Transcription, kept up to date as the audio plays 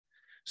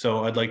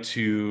So I'd like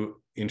to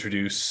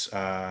introduce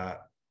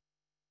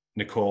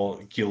Nicole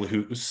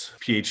Gilhuis,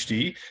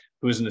 PhD,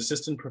 who is an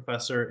assistant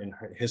professor in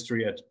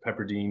history at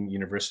Pepperdine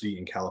University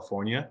in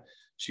California.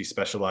 She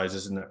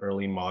specializes in the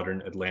early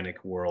modern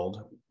Atlantic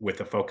world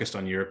with a focus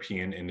on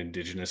European and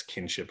Indigenous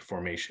kinship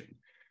formation.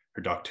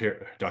 Her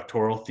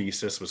doctoral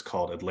thesis was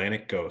called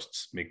Atlantic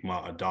Ghosts,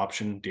 Mi'kmaq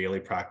Adoption, Daily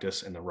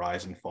Practice, and the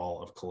Rise and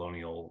Fall of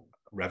Colonial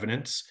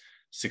Revenants,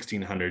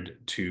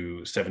 1600 to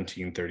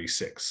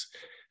 1736.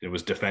 It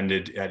was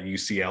defended at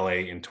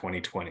UCLA in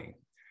 2020.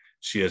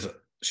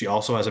 She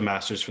also has a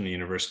master's from the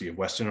University of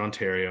Western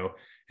Ontario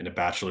and a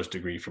bachelor's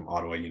degree from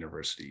Ottawa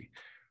University.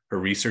 Her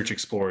research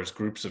explores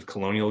groups of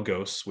colonial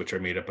ghosts, which are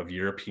made up of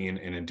European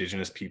and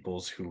Indigenous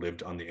peoples who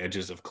lived on the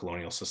edges of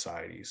colonial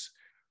societies.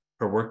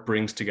 Her work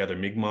brings together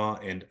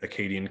Mi'kmaq and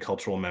Acadian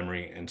cultural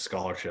memory and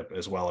scholarship,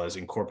 as well as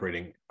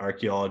incorporating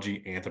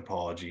archaeology,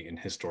 anthropology, and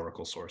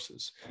historical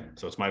sources.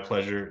 So it's my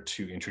pleasure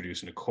to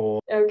introduce Nicole.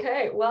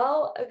 Okay,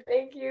 well,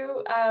 thank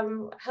you.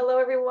 Hello,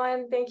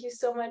 everyone. Thank you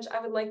so much. I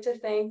would like to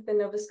thank the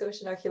Nova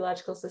Scotian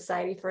Archaeological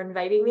Society for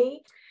inviting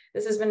me.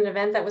 This has been an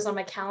event that was on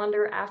my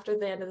calendar after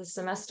the end of the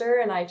semester,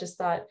 and I just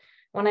thought,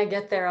 when I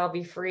get there, I'll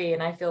be free,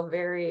 and I feel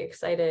very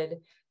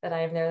excited that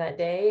I am there that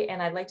day.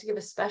 And I'd like to give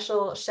a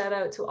special shout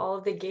out to all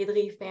of the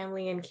Gilhuis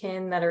family and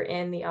kin that are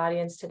in the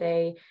audience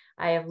today.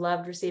 I have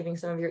loved receiving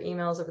some of your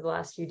emails over the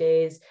last few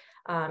days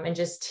and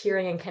just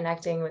hearing and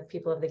connecting with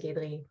people of the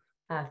Gilhuis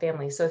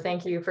family. So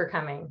thank you for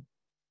coming.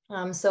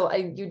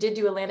 You did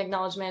do a land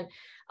acknowledgement.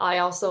 I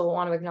also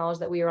want to acknowledge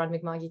that we are on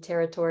Mi'kmaq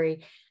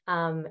territory.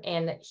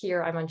 And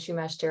here I'm on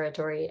Chumash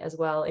territory as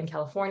well in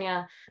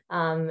California.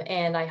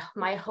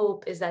 My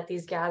hope is that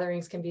these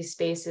gatherings can be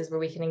spaces where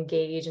we can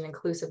engage in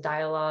inclusive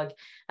dialogue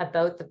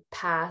about the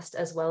past,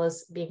 as well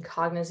as being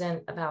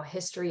cognizant of how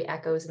history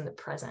echoes in the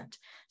present.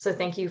 So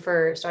thank you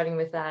for starting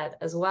with that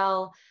as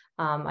well.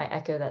 I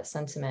echo that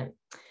sentiment.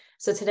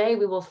 So today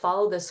we will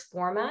follow this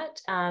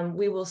format.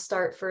 We will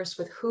start first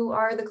with who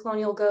are the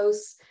colonial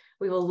ghosts.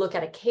 We will look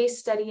at a case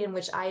study in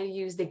which I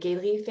use the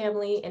Gilhuis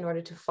family in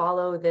order to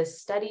follow this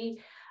study.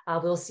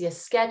 We'll see a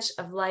sketch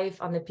of life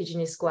on the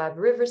Pigeonisquab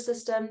River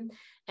system,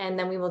 and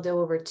then we will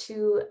go over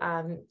two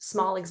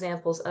small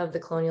examples of the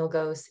colonial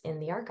ghosts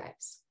in the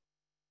archives.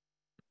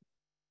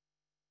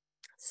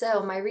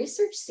 So my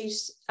research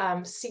seeks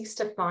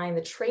to find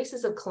the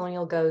traces of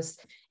colonial ghosts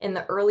in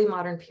the early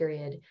modern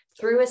period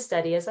through a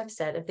study, as I've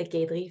said, of the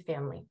Gilhuis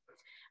family.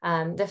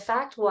 The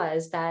fact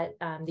was that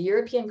the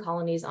European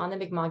colonies on the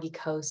Mi'kmaq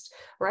coast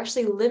were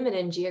actually limited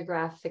in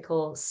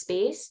geographical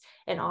space,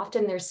 and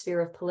often their sphere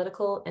of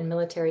political and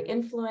military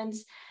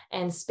influence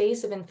and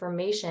space of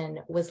information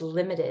was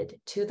limited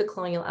to the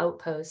colonial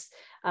outposts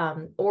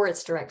or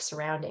its direct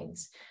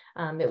surroundings.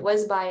 It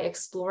was by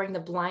exploring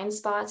the blind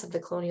spots of the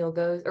colonial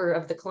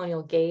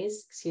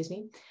gaze,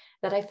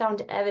 that I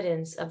found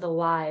evidence of the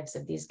lives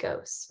of these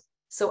ghosts.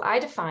 So I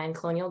define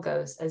colonial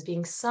ghosts as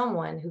being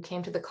someone who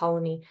came to the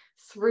colony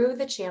through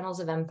the channels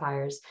of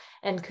empires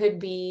and could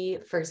be,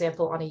 for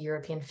example, on a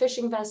European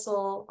fishing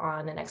vessel,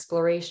 on an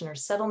exploration or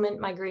settlement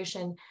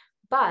migration.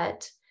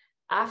 But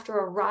after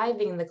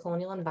arriving in the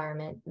colonial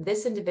environment,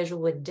 this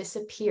individual would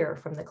disappear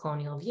from the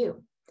colonial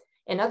view.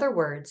 In other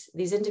words,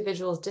 these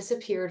individuals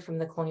disappeared from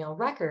the colonial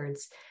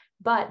records,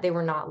 but they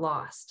were not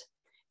lost.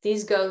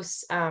 These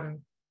ghosts,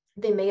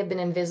 they may have been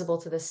invisible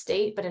to the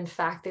state, but in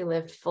fact, they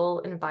lived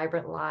full and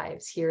vibrant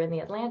lives here in the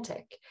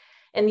Atlantic.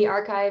 In the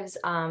archives,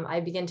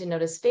 I begin to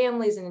notice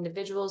families and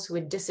individuals who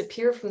would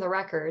disappear from the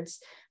records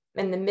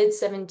in the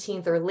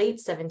mid-17th or late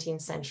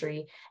 17th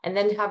century, and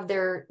then have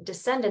their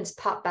descendants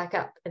pop back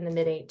up in the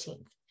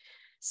mid-18th.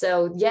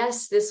 So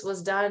yes, this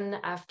was done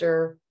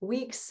after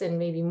weeks and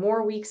maybe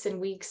more weeks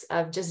and weeks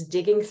of just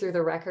digging through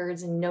the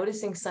records and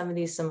noticing some of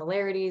these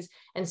similarities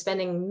and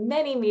spending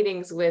many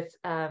meetings with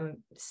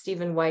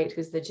Stephen White,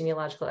 who's the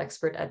genealogical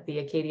expert at the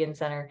Acadian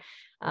Center.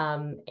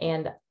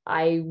 And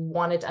I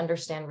wanted to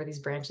understand where these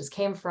branches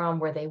came from,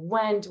 where they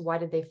went, why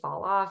did they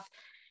fall off?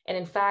 And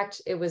in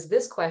fact, it was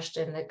this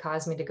question that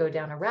caused me to go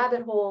down a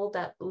rabbit hole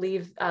that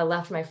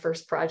left my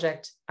first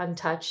project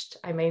untouched.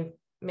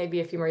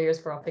 Maybe a few more years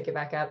before I'll pick it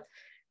back up.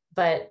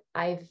 But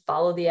I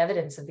followed the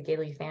evidence of the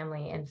Gilhuis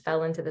family and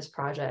fell into this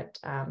project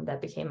that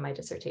became my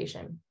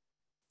dissertation.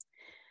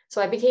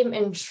 So I became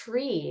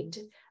intrigued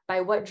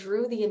by what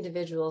drew the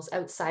individuals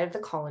outside of the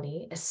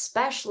colony,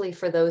 especially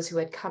for those who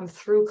had come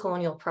through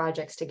colonial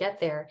projects to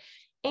get there.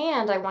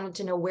 And I wanted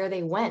to know where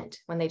they went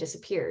when they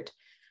disappeared.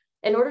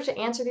 In order to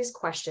answer these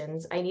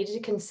questions, I needed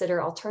to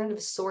consider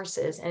alternative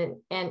sources and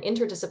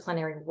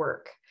interdisciplinary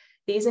work.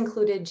 These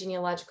included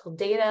genealogical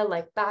data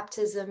like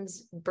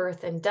baptisms,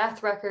 birth and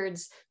death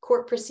records,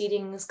 court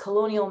proceedings,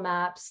 colonial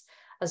maps,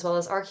 as well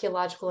as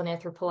archaeological and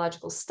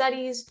anthropological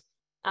studies,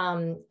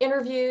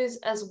 interviews,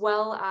 as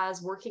well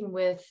as working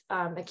with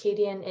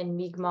Acadian and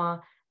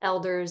Mi'kmaq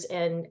elders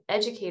and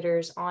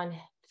educators on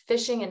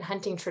fishing and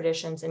hunting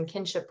traditions and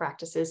kinship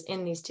practices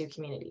in these two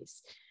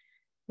communities.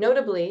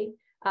 Notably,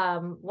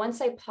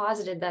 once I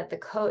posited that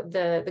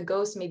the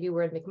ghosts maybe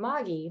were in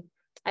Mi'kmaq,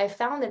 I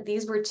found that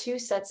these were two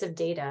sets of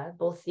data,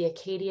 both the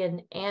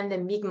Akkadian and the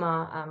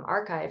Mi'kmaq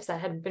archives, that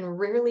had been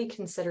rarely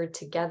considered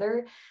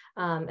together,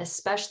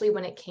 especially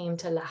when it came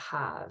to Le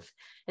Havre.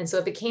 And so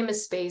it became a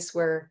space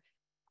where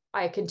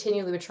I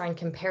continually would try and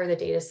compare the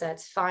data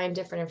sets, find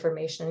different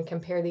information, and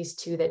compare these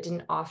two that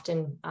didn't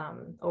often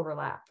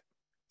overlap.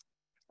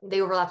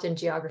 They overlapped in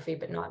geography,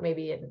 but not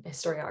maybe in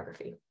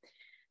historiography.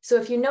 So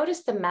if you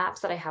notice the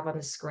maps that I have on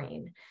the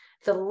screen,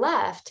 the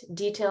left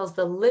details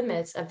the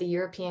limits of the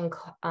European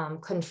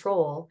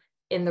control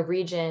in the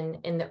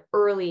region in the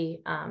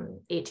early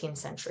 18th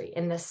century.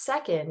 And the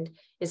second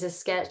is a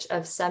sketch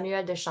of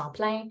Samuel de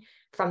Champlain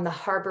from the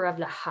harbor of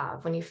Le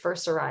Havre when he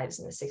first arrives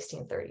in the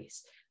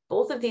 1630s.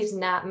 Both of these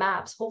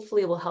maps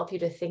hopefully will help you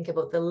to think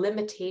about the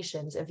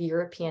limitations of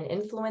European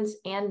influence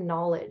and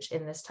knowledge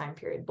in this time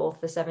period,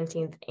 both the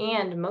 17th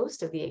and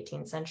most of the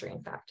 18th century,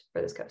 in fact,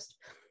 for this coast,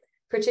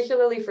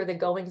 particularly for the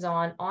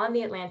goings-on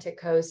the Atlantic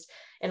coast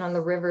and on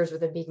the rivers where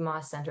the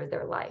Mi'kmaq centered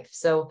their life.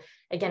 So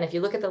again, if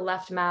you look at the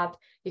left map,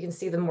 you can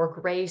see the more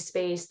gray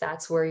space.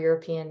 That's where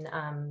European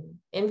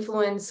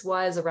influence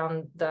was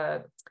around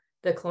the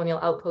colonial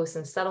outposts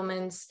and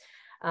settlements.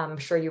 I'm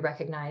sure you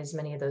recognize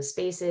many of those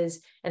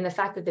spaces. And the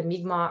fact that the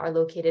Mi'kmaq are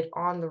located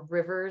on the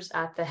rivers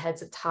at the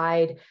heads of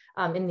tide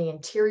in the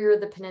interior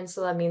of the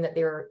peninsula mean that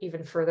they're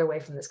even further away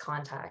from this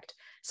contact.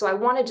 So I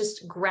want to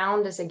just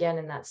ground us again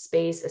in that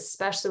space,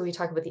 especially when we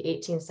talk about the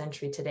 18th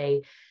century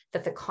today,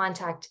 that the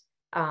contact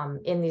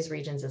in these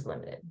regions is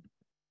limited.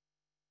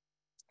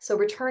 So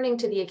returning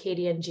to the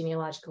Akkadian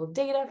genealogical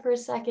data for a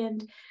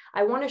second,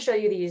 I want to show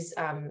you these,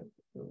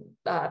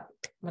 what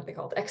are they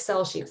called?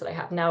 Excel sheets that I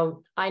have.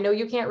 Now, I know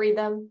you can't read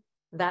them.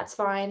 That's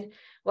fine.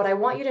 What I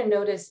want you to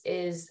notice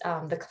is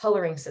the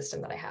coloring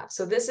system that I have.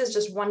 So this is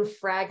just one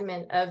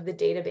fragment of the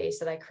database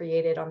that I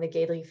created on the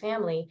Gilhuis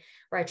family,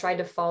 where I tried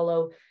to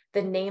follow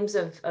the names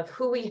of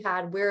who we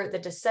had, where the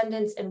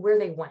descendants and where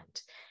they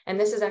went. And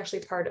this is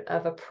actually part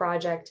of a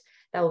project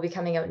that will be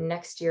coming out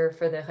next year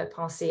for the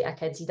Repenser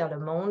Acadie dans le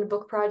Monde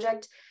book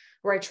project,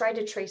 where I tried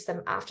to trace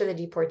them after the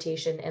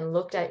deportation and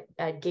looked at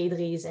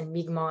Gilhuis and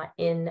Mi'kmaq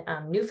in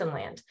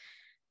Newfoundland.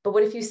 But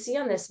what if you see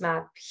on this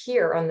map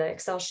here on the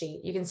Excel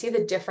sheet, you can see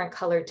the different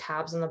colored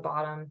tabs on the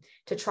bottom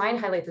to try and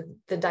highlight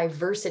the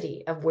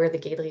diversity of where the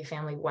Gilhuis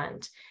family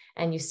went.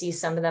 And you see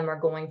some of them are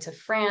going to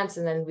France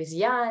and then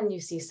Louisiana,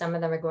 you see some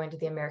of them are going to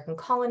the American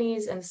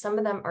colonies, and some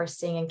of them are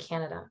staying in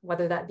Canada,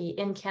 whether that be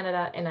in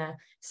Canada in a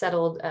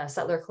settled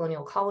settler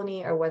colonial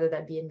colony, or whether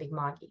that be in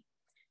Mi'kmaq.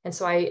 And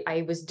so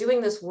I was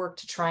doing this work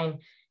to try and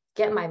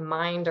get my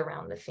mind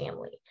around the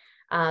family.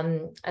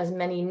 As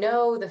many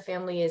know, the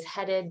family is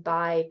headed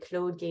by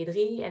Claude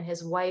Gilhuis and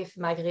his wife,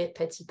 Marguerite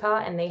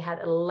Petitpas, and they had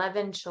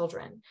 11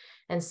 children.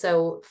 And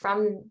so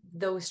from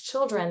those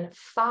children,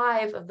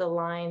 5 of the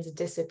lines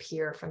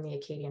disappear from the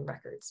Akkadian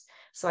records.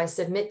 So I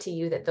submit to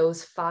you that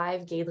those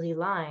 5 Gilhuis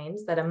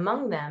lines, that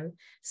among them,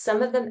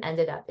 some of them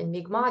ended up in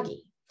Mi'kmaq.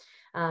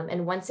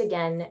 And once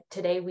again,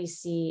 today we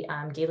see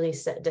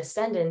Gilhuis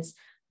descendants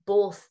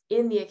both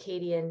in the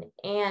Akkadian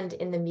and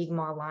in the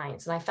Mi'kmaq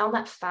lines. And I found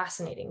that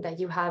fascinating, that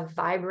you have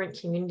vibrant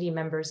community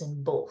members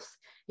in both.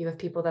 You have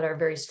people that are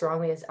very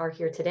strongly, as are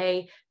here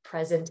today,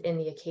 present in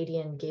the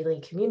Akkadian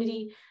Gilhuis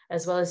community,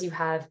 as well as you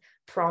have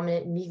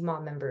prominent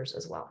Mi'kmaq members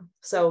as well.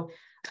 So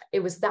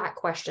it was that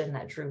question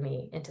that drew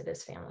me into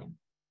this family.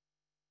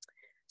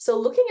 So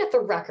looking at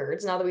the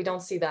records, now that we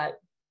don't see that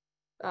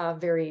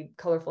very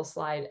colorful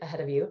slide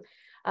ahead of you,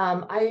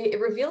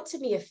 it revealed to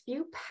me a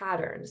few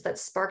patterns that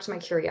sparked my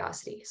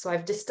curiosity. So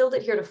I've distilled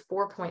it here to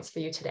 4 points for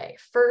you today.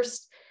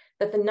 First,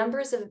 that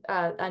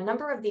a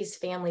number of these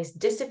families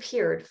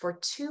disappeared for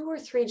 2 or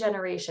 3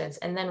 generations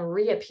and then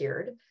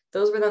reappeared.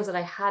 Those were the ones that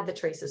I had the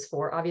traces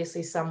for.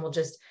 Obviously, some will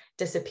just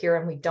disappear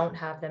and we don't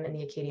have them in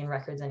the Akkadian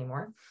records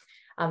anymore.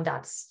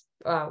 That's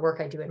work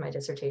I do in my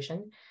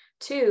dissertation.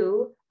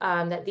 2,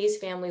 that these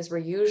families were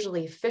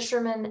usually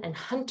fishermen and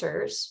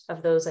hunters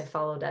of those I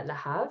followed at Le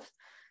Havre.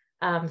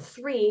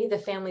 3, the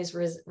families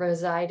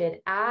resided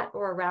at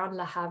or around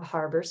Le Havre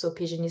Harbor, so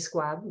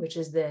Pigeonisquab, which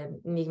is the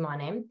Mi'kmaq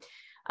name.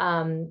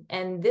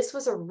 And this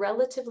was a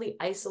relatively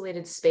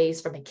isolated space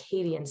from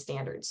Akkadian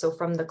standards, so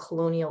from the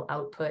colonial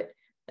output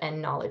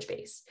and knowledge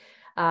base.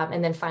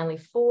 And then finally,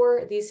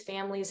 4, these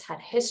families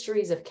had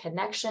histories of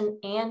connection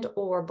and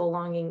or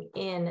belonging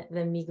in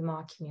the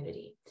Mi'kmaq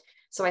community.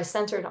 So I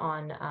centered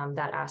on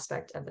that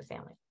aspect of the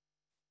family.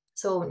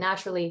 So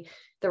naturally,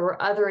 there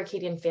were other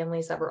Akkadian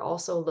families that were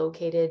also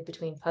located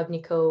between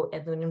Pubnico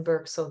and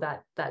Lunenburg, so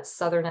that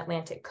southern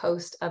Atlantic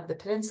coast of the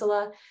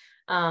peninsula.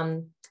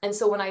 And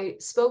so when I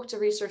spoke to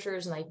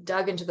researchers and I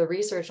dug into the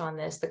research on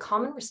this, the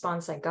common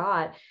response I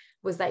got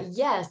was that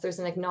yes, there's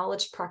an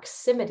acknowledged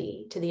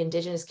proximity to the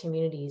indigenous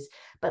communities,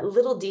 but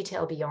little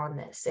detail beyond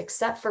this,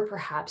 except for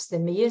perhaps the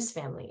Meuse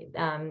family,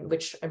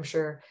 which I'm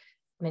sure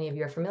many of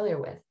you are familiar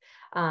with.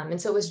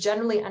 And so it was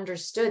generally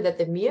understood that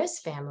the Muse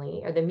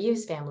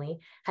family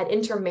had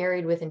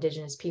intermarried with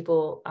indigenous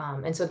people.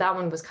 And so that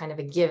one was kind of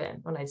a given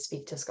when I'd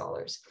speak to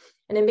scholars.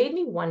 And it made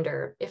me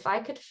wonder if I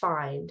could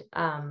find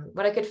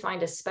what I could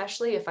find,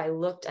 especially if I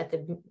looked at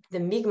the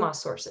Mi'kmaq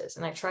sources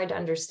and I tried to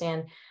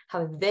understand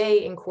how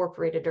they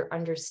incorporated or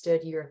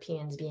understood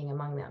Europeans being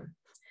among them.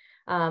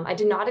 I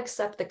did not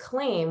accept the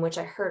claim, which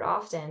I heard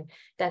often,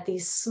 that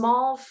these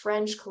small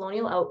French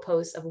colonial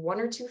outposts of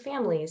one or two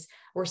families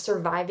were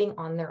surviving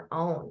on their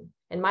own.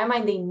 In my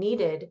mind, they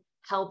needed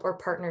help or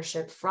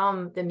partnership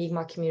from the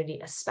Mi'kmaq community,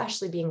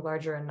 especially being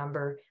larger in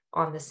number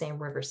on the same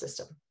river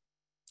system.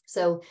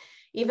 So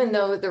even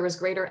though there was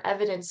greater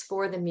evidence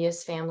for the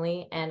Muse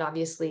family, and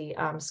obviously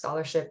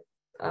scholarship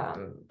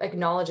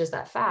acknowledges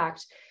that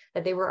fact,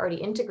 that they were already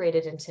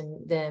integrated into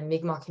the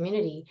Mi'kmaq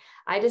community,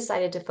 I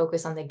decided to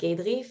focus on the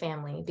Gilhuis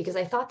family because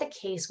I thought the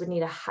case would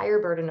need a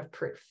higher burden of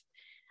proof.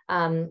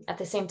 At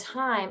the same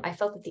time, I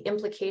felt that the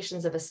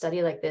implications of a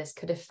study like this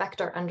could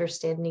affect our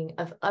understanding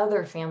of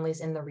other families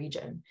in the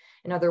region.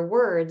 In other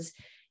words,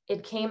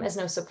 it came as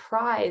no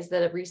surprise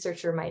that a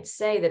researcher might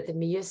say that the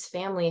Muse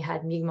family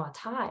had Mi'kmaq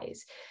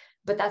ties,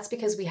 but that's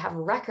because we have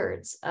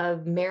records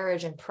of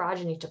marriage and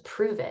progeny to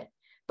prove it.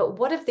 But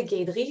what if the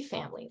Gilhuis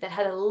family that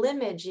had a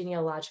limited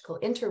genealogical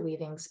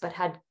interweavings, but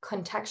had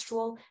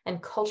contextual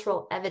and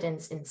cultural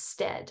evidence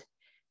instead?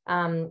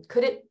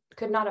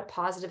 Could not a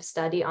positive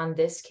study on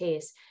this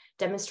case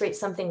demonstrate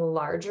something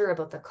larger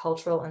about the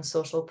cultural and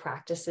social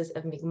practices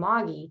of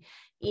Mi'kma'ki,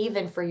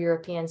 even for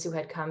Europeans who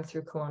had come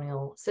through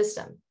colonial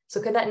system?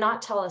 So could that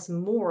not tell us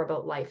more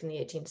about life in the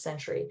 18th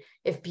century,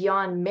 if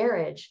beyond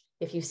marriage,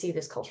 if you see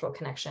this cultural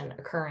connection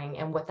occurring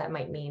and what that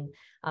might mean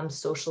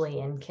socially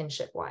and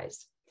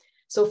kinship-wise?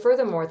 So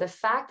furthermore, the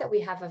fact that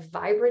we have a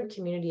vibrant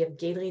community of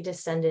Gilhuis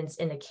descendants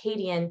in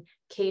Acadian,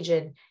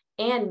 Cajun,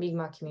 and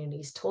Mi'kmaq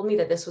communities told me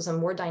that this was a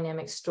more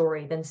dynamic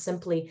story than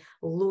simply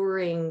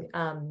luring,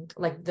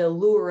 like the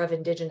lure of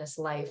indigenous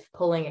life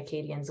pulling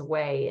Acadians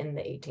away in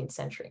the 18th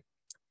century.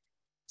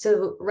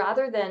 So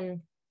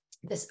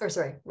this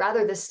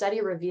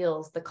study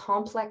reveals the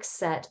complex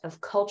set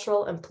of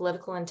cultural and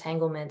political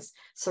entanglements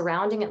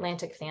surrounding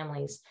Atlantic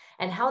families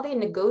and how they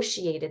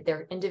negotiated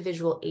their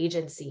individual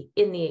agency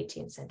in the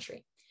 18th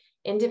century.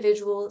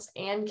 Individuals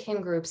and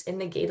kin groups in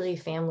the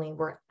Gilhuis family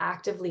were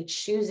actively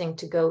choosing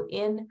to go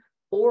in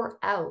or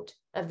out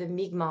of the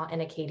Mi'kmaq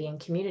and Acadian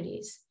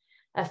communities.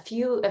 A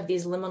few of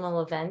these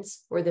liminal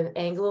events were the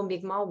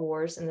Anglo-Mi'kmaq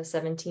Wars in the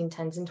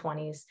 1710s and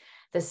 20s,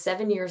 the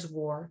 7 Years'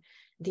 War,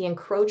 the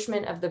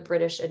encroachment of the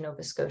British in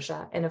Nova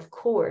Scotia, and of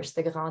course,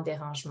 the Grand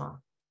Dérangement.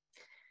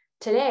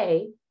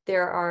 Today,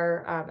 there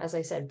are, as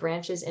I said,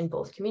 branches in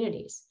both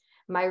communities.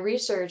 My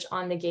research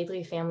on the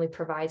Gilhuis family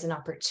provides an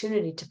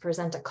opportunity to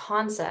present a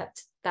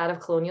concept, that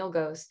of colonial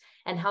ghosts,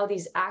 and how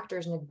these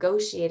actors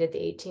negotiated the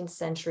 18th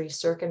century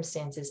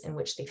circumstances in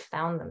which they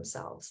found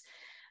themselves.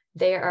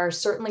 They are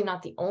certainly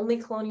not the only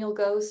colonial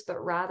ghosts,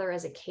 but rather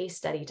as a case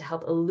study to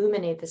help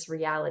illuminate this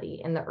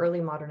reality in the early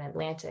modern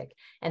Atlantic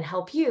and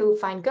help you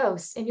find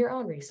ghosts in your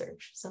own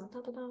research. So,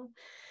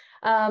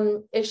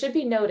 it should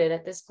be noted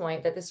at this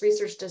point that this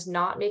research does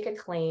not make a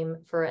claim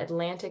for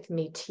Atlantic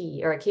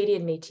Métis or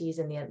Acadian Métis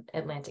in the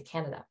Atlantic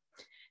Canada.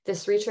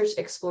 This research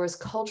explores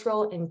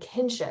cultural and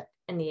kinship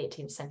in the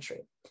 18th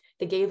century.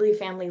 The Gilhuis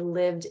family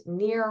lived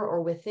near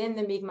or within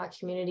the Mi'kmaq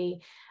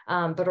community,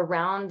 but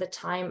around the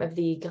time of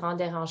the Grand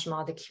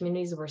Dérangement, the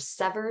communities were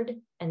severed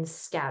and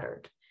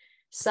scattered.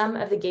 Some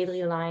of the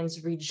Gilhuis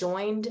lines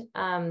rejoined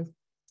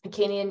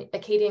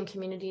Acadian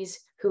communities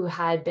who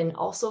had been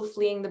also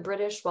fleeing the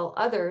British, while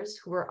others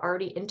who were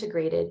already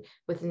integrated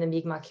within the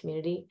Mi'kmaq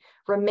community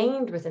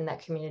remained within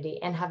that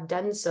community and have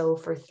done so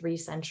for 3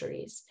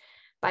 centuries.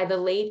 By the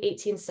late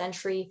 18th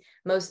century,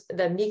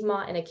 the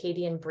Mi'kmaq and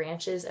Acadian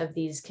branches of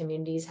these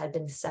communities had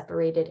been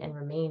separated and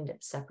remained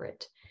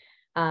separate.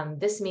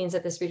 This means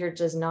that this research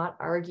does not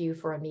argue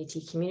for a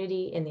Métis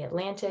community in the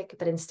Atlantic,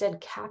 but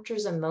instead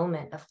captures a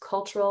moment of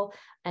cultural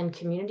and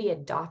community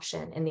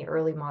adoption in the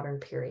early modern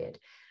period.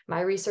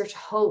 My research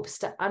hopes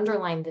to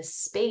underline the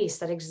space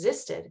that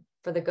existed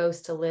for the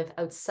ghosts to live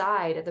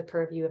outside of the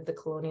purview of the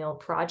colonial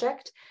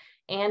project,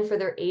 and for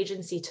their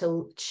agency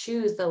to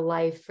choose the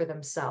life for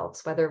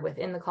themselves, whether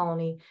within the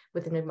colony,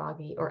 within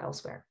Mi'kmaq, or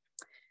elsewhere.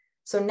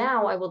 So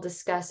now I will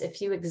discuss a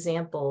few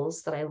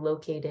examples that I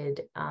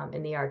located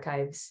in the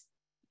archives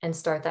and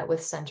start that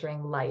with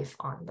centering life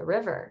on the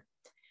river.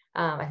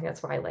 I think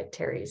that's why I like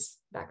Terry's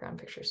background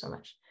picture so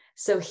much.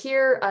 So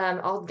here,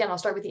 I'll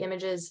start with the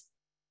images.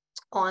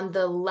 On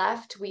the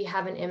left, we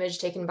have an image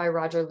taken by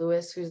Roger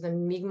Lewis, who's the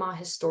Mi'kmaq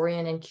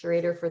historian and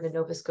curator for the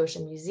Nova Scotia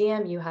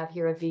Museum. You have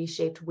here a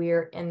V-shaped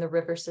weir in the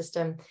river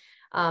system.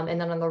 And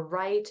then on the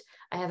right,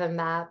 I have a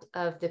map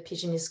of the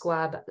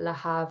Pigeonisquab-La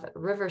Have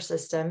river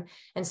system.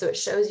 And so it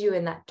shows you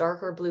in that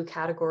darker blue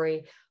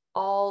category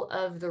all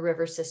of the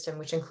river system,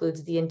 which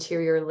includes the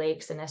interior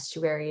lakes and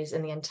estuaries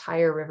and the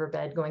entire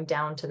riverbed going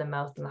down to the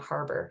mouth and the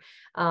harbor.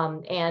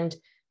 And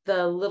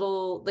the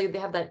little, they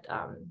have that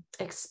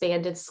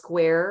expanded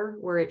square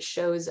where it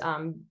shows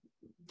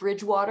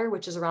Bridgewater,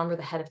 which is around where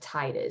the head of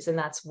tide is. And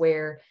that's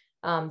where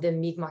the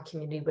Mi'kmaq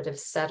community would have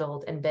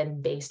settled and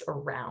been based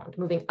around,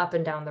 moving up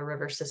and down the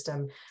river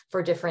system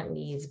for different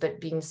needs, but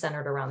being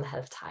centered around the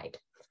head of tide.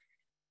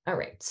 All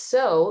right,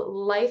 so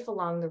life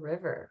along the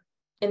river.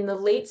 In the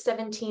late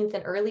 17th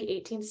and early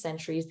 18th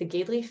centuries, the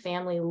Gilhuis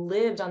family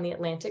lived on the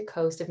Atlantic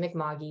coast of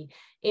Mi'kma'ki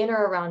in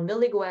or around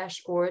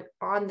Miligwesh or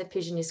on the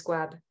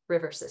Pigeonisquab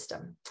River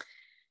system.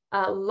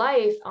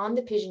 Life on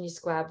the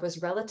Pigeonisquab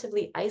was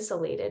relatively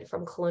isolated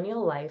from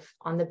colonial life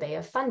on the Bay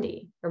of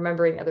Fundy,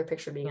 remembering the other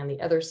picture being on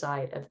the other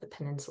side of the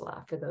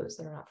peninsula, for those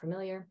that are not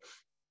familiar.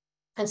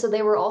 And so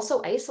they were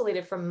also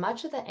isolated from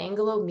much of the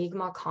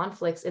Anglo-Mi'kmaq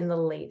conflicts in the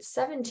late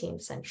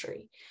 17th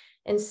century.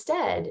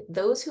 Instead,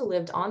 those who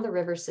lived on the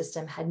river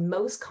system had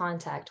most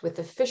contact with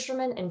the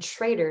fishermen and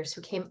traders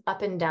who came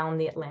up and down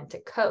the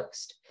Atlantic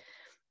coast.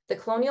 The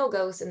colonial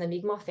ghosts and the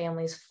Mi'kmaq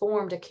families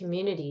formed a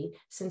community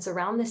since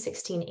around the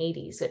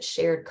 1680s that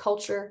shared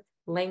culture,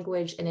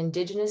 language, and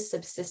indigenous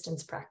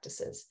subsistence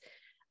practices.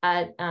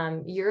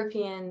 These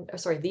European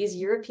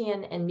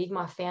and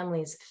Mi'kmaq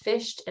families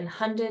fished and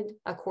hunted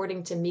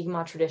according to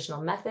Mi'kmaq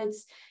traditional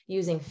methods,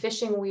 using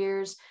fishing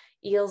weirs,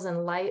 eels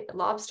and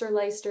lobster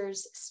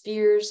lysters,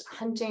 spears,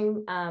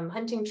 hunting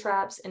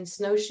traps, and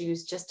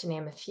snowshoes, just to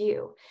name a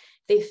few.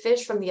 They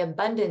fished from the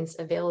abundance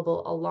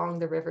available along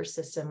the river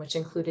system, which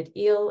included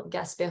eel,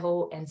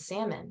 gaspero, and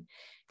salmon.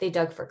 They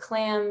dug for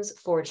clams,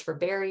 foraged for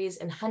berries,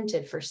 and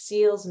hunted for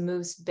seals,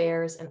 moose,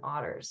 bears, and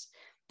otters.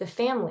 The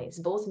families,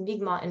 both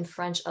Mi'kmaq and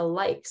French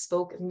alike,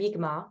 spoke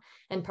Mi'kmaq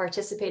and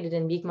participated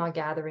in Mi'kmaq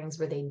gatherings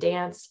where they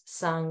danced,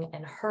 sung,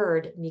 and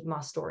heard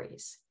Mi'kmaq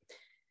stories.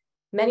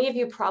 Many of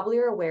you probably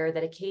are aware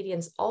that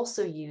Acadians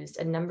also used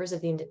a number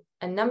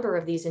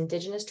of these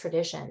indigenous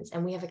traditions,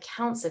 and we have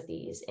accounts of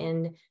these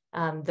in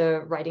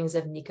the writings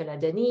of Nicolas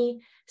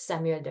Denis,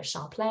 Samuel de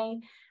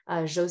Champlain,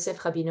 Joseph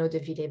Rabineau de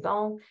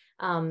Villebon.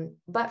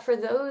 But for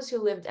those who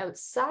lived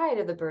outside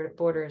of the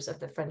borders of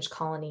the French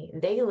colony,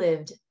 they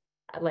lived,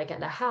 like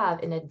at Le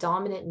Havre, in a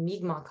dominant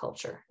Mi'kmaq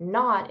culture,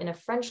 not in a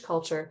French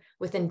culture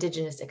with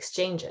indigenous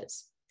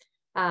exchanges.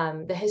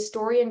 The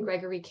historian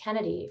Gregory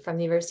Kennedy from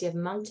the University of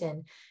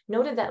Moncton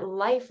noted that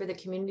life for the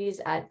communities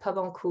at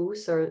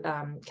Paboncous, or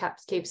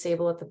Cape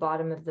Sable at the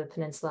bottom of the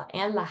peninsula,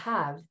 and Le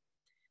Havre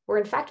were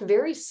in fact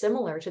very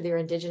similar to their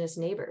indigenous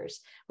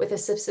neighbors, with a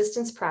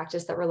subsistence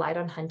practice that relied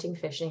on hunting,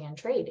 fishing, and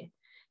trade.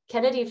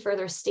 Kennedy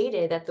further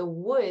stated that the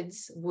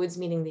woods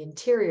meaning the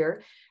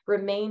interior,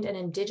 remained an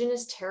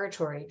indigenous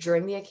territory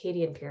during the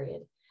Acadian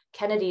period.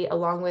 Kennedy,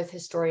 along with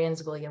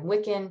historians William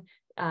Wicken,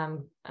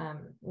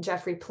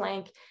 Geoffrey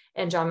Plank,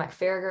 and John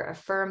McFarriger,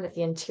 affirmed that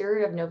the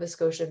interior of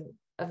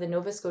the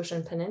Nova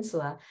Scotian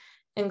peninsula,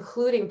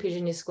 including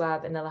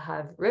Pigeonisquab and the Le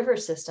Havre River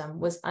system,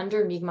 was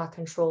under Mi'kmaq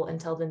control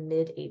until the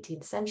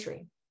mid-18th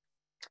century.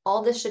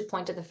 All this should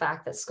point to the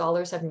fact that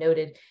scholars have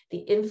noted the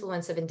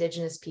influence of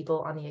indigenous people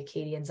on the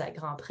Acadians at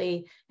Grand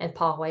Pré and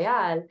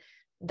Port-Royal,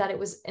 that it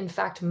was in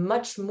fact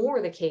much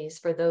more the case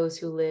for those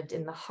who lived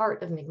in the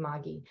heart of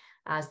Mi'kma'ki,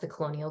 as the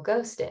colonial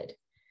ghost did.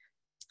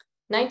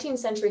 19th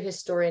century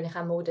historian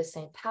Rameau de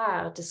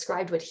Saint-Père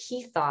described what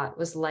he thought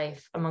was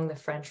life among the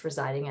French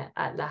residing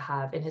at Le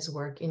Havre in his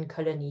work in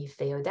Colonial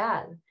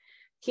Féodale.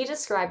 He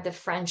described the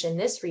French in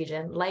this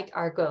region, like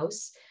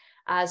Argos,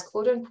 as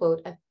quote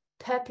unquote a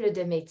peuple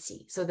de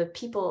métis, so the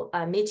people,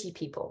 Métis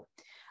people,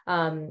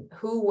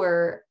 who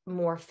were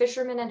more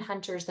fishermen and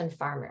hunters than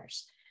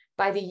farmers.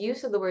 By the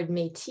use of the word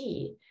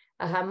Métis,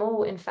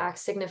 Rameau in fact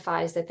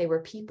signifies that they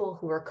were people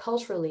who were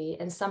culturally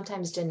and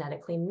sometimes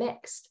genetically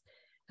mixed.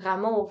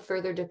 Rameau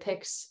further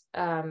depicts,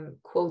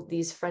 quote,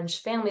 these French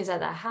families at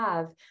Le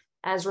Havre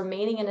as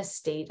remaining in a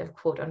state of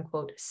quote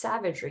unquote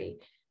savagery,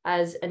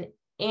 and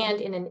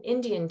in an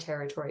Indian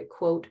territory,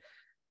 quote,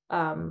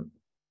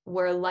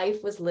 where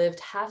life was lived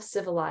half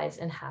civilized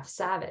and half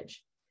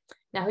savage.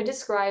 Now he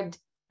describes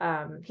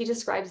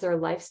their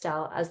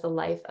lifestyle as the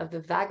life of the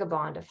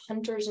vagabond, of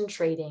hunters and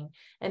trading,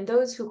 and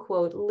those who,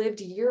 quote, lived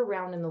year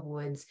round in the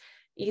woods,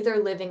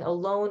 either living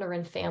alone or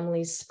in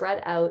families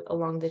spread out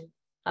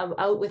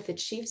out with the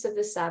chiefs of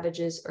the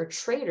savages, or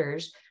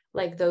traders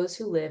like those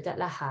who lived at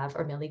Le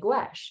Havre or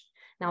Miligwesh.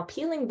 Now,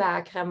 peeling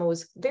back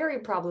Rameau's very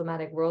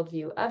problematic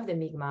worldview of the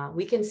Mi'kmaq,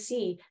 we can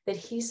see that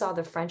he saw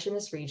the French in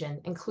this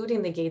region,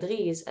 including the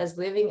Gilhuis, as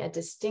living a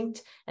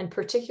distinct and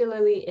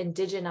particularly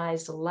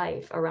indigenized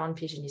life around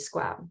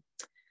Pigeonisquab.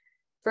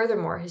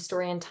 Furthermore,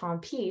 historian Tom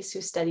Peace, who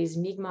studies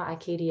Mi'kmaq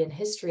Acadian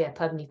history at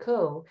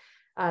Pubnico,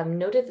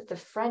 noted that the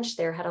French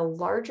there had a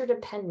larger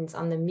dependence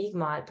on the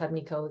Mi'kmaq at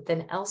Pubnico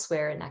than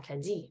elsewhere in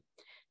Acadie.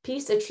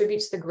 Peace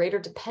attributes the greater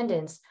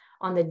dependence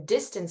on the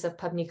distance of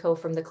Pubnico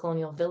from the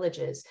colonial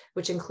villages,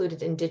 which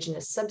included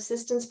indigenous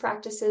subsistence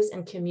practices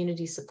and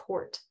community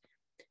support.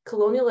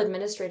 Colonial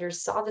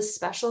administrators saw the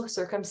special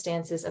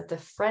circumstances of the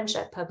French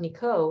at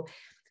Pubnico,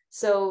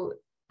 so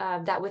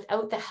that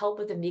without the help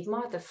of the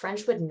Mi'kmaq, the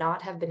French would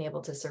not have been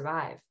able to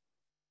survive.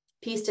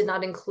 Peace did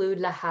not include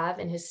Le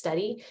Havre in his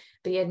study,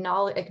 but he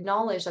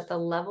acknowledged that the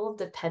level of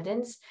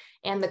dependence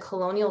and the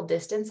colonial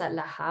distance at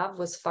Le Havre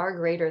was far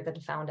greater than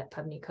found at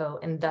Pubnico,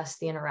 and thus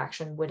the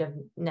interaction would have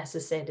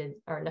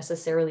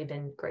necessarily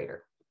been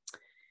greater.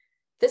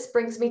 This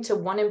brings me to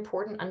one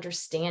important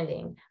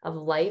understanding of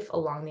life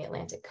along the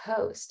Atlantic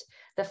coast.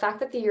 The fact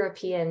that the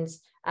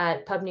Europeans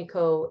at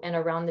Pubnico and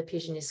around the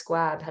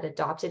Pigeon-Esquab had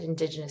adopted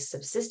indigenous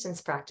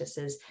subsistence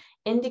practices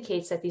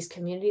indicates that these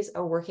communities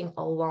are working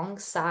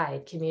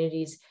alongside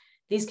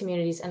these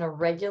communities in a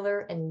regular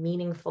and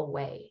meaningful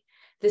way.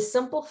 The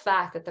simple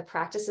fact that the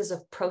practices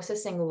of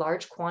processing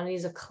large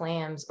quantities of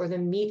clams or the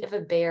meat of a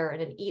bear in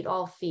an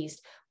eat-all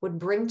feast would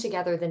bring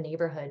together the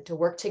neighborhood to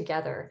work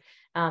together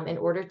in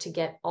order to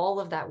get all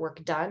of that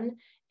work done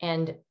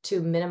and to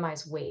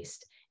minimize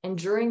waste. And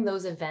during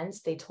those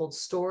events, they told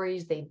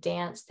stories, they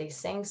danced, they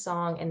sang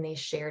song, and they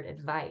shared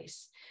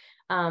advice.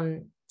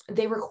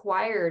 They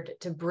required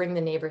to bring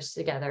the neighbors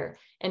together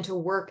and to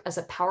work as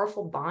a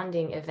powerful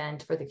bonding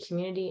event for the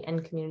community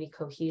and community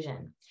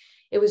cohesion.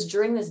 It was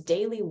during this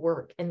daily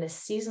work and the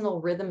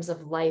seasonal rhythms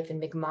of life in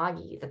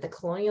Mi'kma'ki that the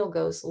colonial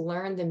ghosts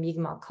learned the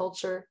Mi'kmaq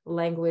culture,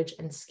 language,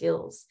 and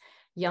skills.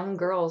 Young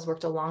girls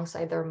worked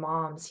alongside their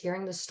moms,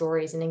 hearing the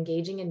stories and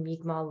engaging in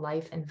Mi'kmaq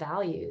life and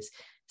values.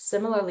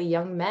 Similarly,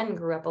 young men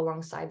grew up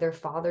alongside their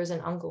fathers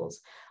and uncles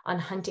on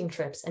hunting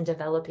trips and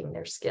developing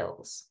their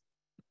skills.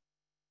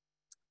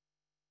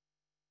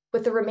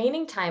 With the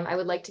remaining time, I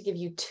would like to give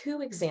you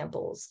two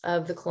examples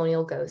of the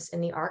colonial ghosts in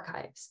the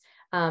archives.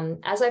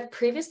 As I've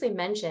previously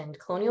mentioned,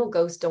 colonial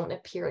ghosts don't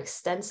appear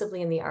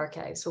extensively in the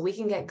archives, so we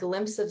can get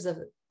glimpses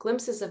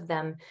of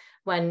them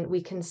when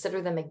we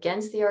consider them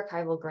against the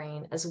archival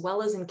grain, as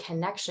well as in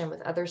connection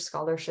with other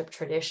scholarship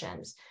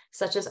traditions,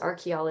 such as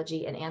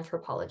archaeology and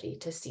anthropology,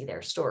 to see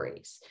their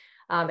stories.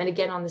 And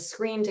again, on the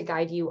screen to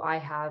guide you, I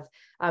have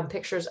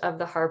pictures of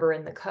the harbor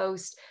and the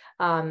coast.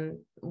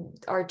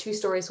 Our two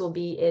stories will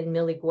be in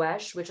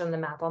Miligwesh, which on the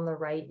map on the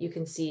right, you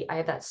can see I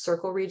have that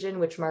circle region,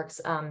 which marks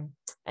an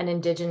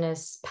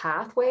indigenous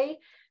pathway,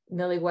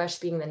 Miligwesh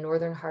being the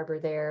northern harbor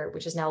there,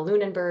 which is now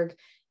Lunenburg,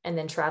 and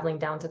then traveling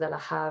down to the Le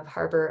Havre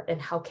harbor and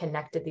how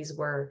connected these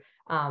were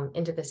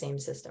into the same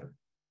system.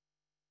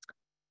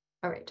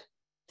 All right.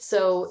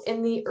 So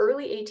in the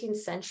early 18th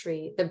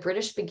century, the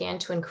British began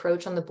to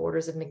encroach on the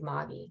borders of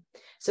Mi'kma'ki.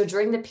 So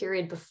during the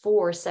period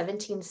before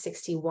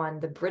 1761,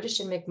 the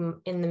British and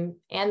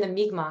the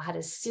Mi'kmaq had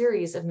a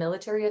series of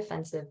military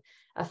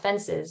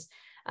offenses,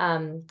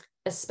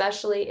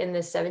 especially in the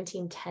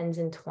 1710s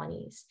and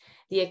 20s.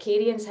 The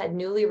Acadians had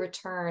newly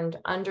returned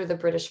under the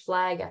British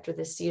flag after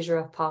the seizure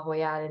of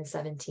Port-Royal in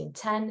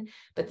 1710,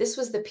 but this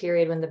was the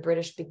period when the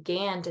British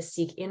began to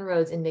seek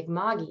inroads in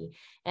Mi'kma'ki,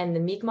 and the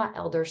Mi'kmaq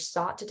elders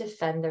sought to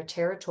defend their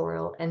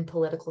territorial and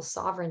political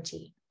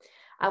sovereignty.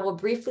 I will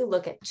briefly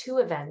look at two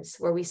events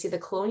where we see the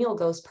colonial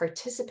ghosts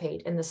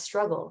participate in the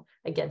struggle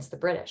against the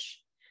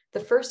British.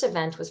 The first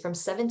event was from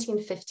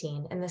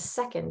 1715 and the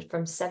second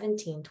from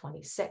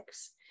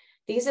 1726.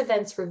 These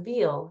events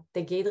reveal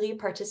the Gilhuis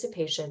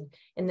participation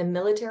in the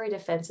military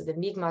defense of the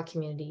Mi'kmaq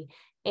community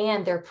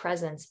and their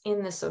presence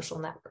in the social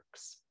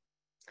networks.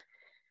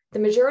 The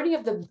majority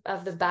of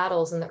the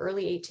battles in the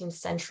early 18th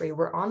century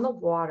were on the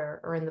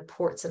water or in the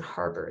ports and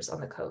harbors on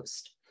the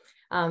coast.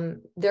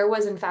 There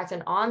was, in fact,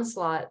 an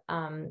onslaught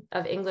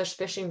of English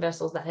fishing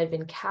vessels that had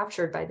been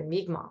captured by the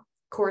Mi'kmaq.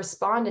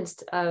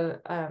 Correspondence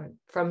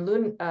from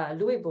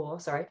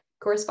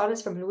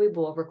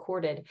Louisbourg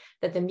recorded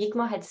that the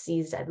Mi'kmaq had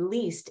seized at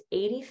least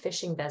 80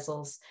 fishing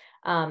vessels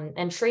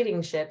and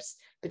trading ships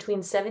between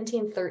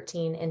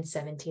 1713 and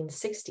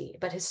 1760.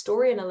 But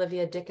historian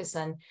Olivia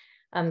Dickinson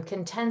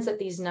contends that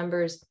these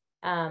numbers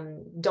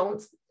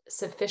don't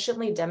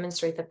sufficiently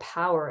demonstrate the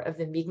power of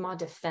the Mi'kmaq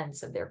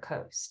defense of their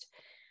coast.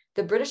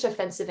 The British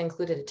offensive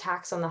included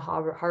attacks on the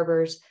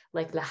harbors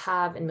like Le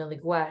Havre and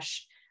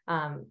Miligwesh,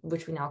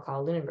 which we now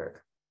call Lunenburg.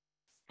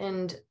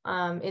 And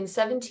in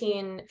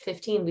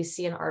 1715, we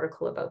see an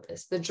article about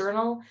this. The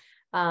journal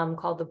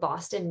called the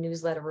Boston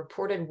Newsletter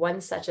reported one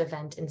such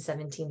event in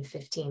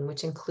 1715,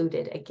 which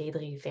included a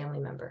Gilhuis family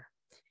member.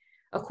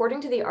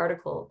 According to the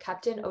article,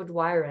 Captain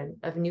O'Dwyran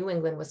of New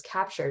England was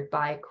captured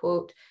by,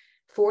 quote,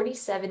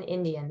 47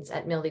 Indians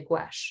at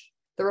Miligwesh.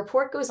 The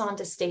report goes on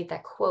to state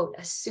that, quote,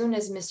 as soon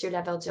as Monsieur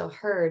Laverdure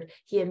heard,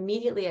 he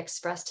immediately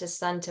expressed his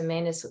son to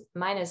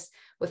Minas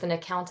with an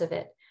account of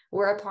it,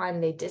 whereupon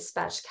they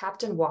dispatched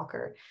Captain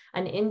Walker,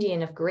 an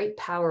Indian of great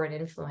power and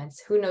influence,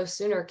 who no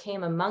sooner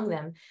came among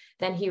them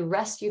than he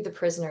rescued the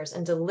prisoners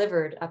and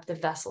delivered up the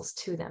vessels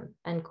to them,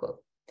 end quote.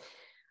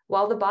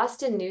 While the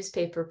Boston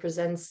newspaper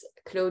presents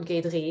Claude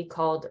Gilhuis,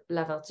 called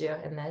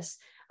Laverdure in this,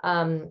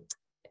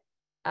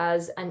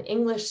 as an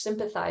English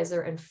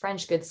sympathizer and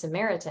French Good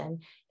Samaritan,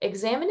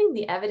 examining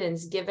the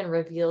evidence given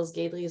reveals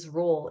Gilhuis's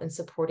role in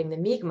supporting the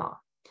Mi'kmaq.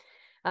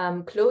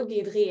 Claude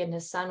Gilhuis and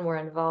his son were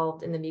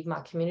involved in the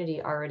Mi'kmaq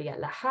community already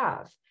at Le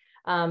Havre.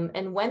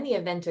 And when the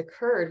event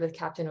occurred with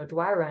Captain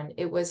O'Dwyran,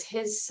 it was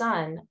his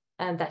son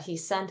that he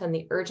sent on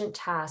the urgent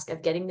task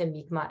of getting the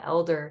Mi'kmaq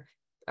elder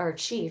or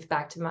chief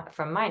back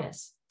from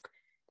Minas.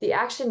 The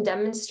action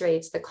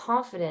demonstrates the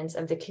confidence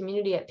of the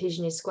community at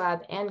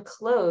Pigeonnier-Squab and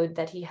Claude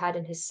that he had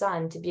in his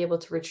son to be able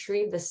to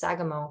retrieve the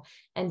Sagamo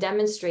and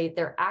demonstrate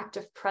their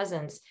active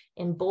presence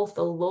in both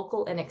the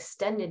local and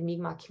extended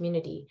Mi'kmaq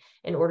community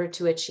in order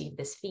to achieve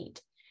this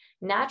feat.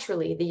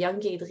 Naturally, the young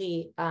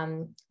Gilhuis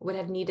would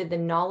have needed the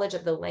knowledge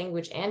of the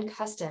language and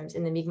customs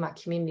in the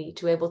Mi'kmaq community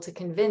to be able to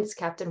convince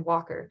Captain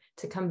Walker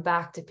to come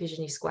back to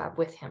Pigeonnier-Squab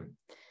with him.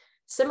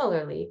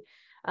 Secondarily,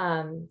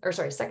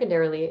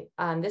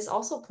 this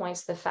also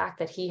points to the fact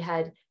that he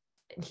had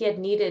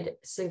needed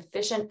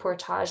sufficient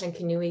portage and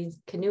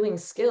canoeing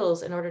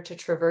skills in order to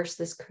traverse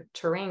this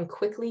terrain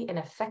quickly and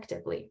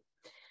effectively.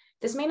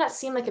 This may not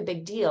seem like a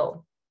big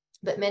deal,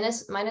 but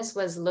Minas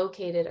was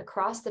located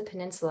across the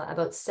peninsula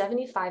about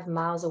 75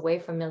 miles away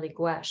from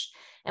Miligwesh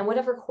and would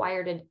have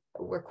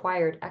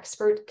required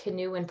expert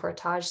canoe and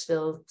portage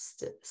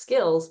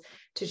skills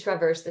to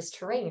traverse this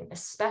terrain,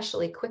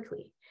 especially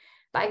quickly.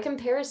 By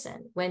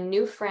comparison, when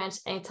New French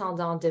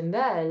Intendant de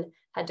Meule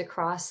had to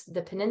cross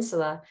the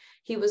peninsula,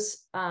 he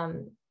was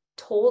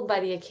told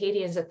by the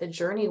Acadians that the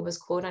journey was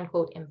quote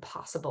unquote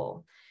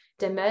impossible.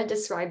 De Meule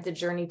described the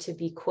journey to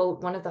be,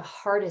 quote, one of the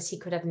hardest he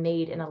could have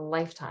made in a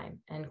lifetime,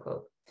 end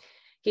quote.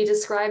 He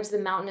describes the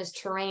mountainous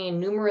terrain,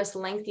 numerous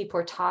lengthy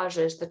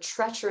portages, the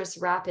treacherous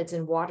rapids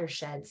and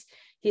watersheds.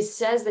 He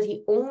says that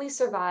he only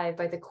survived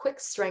by the quick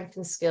strength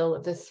and skill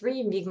of the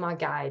 3 Mi'kmaq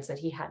guides that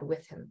he had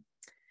with him.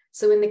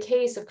 So in the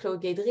case of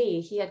Claude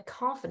Gilhuis, he had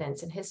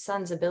confidence in his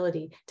son's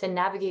ability to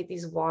navigate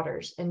these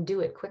waters and do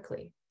it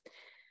quickly.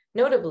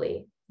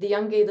 Notably, the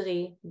young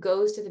Gilhuis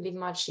goes to the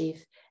Mi'kmaq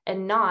chief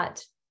and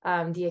not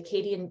the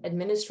Acadian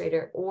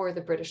administrator or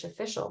the British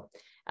official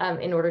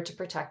in order to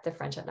protect the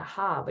French at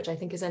Nahab, which I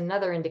think is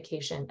another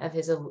indication of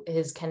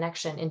his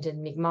connection into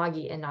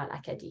Mi'kmaqi and not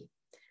Acadie.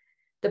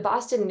 The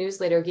Boston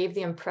Newsletter gave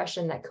the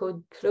impression that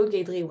Claude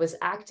Gilhuis was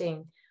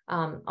acting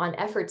on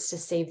efforts to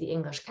save the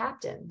English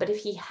captain, but if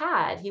he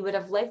had, he would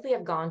have likely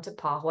have gone to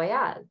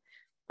Port-Royal.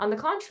 On the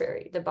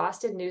contrary, the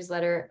Boston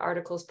Newsletter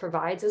articles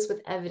provides us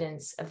with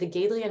evidence of the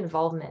Gilhuis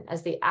involvement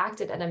as they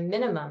acted at a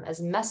minimum as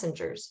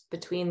messengers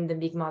between the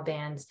Mi'kmaq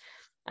bands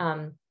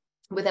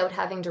without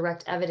having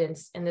direct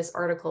evidence in this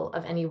article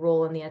of any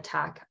role in the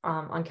attack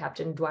on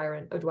Captain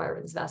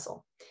O'Dwyran's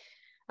vessel.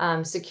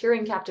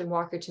 Securing Captain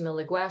Walker to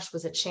Miligwesh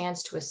was a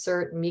chance to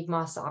assert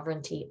Mi'kmaq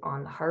sovereignty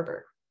on the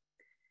harbor.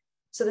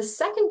 So the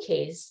second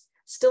case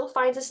still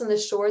finds us on the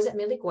shores at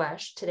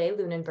Miligwesh, today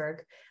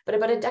Lunenburg, but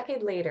about a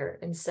decade later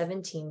in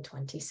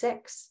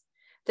 1726.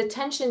 The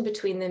tension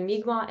between the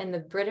Mi'kmaq and the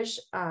British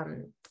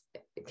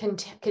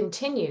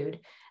continued,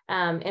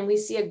 and we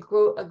see a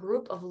group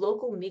of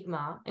local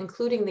Mi'kmaq,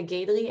 including the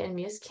Gilhuis and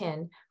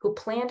Miuskin, who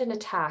planned an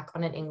attack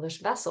on an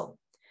English vessel.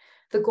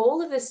 The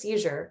goal of the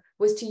seizure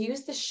was to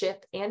use the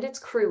ship and its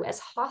crew as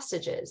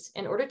hostages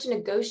in order to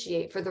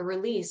negotiate for the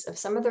release of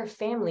some of their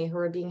family who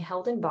were being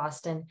held in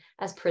Boston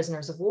as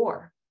prisoners of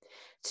war.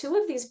 2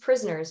 of these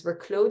prisoners were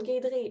Paul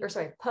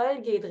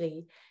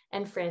Gilhuis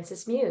and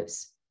Francis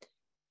Meuse.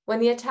 When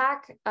the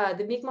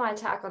Mi'kmaq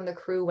attack on the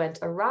crew went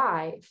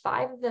awry,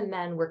 5 of the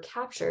men were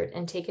captured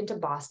and taken to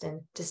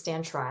Boston to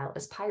stand trial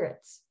as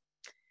pirates.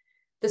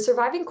 The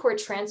surviving court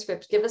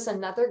transcripts give us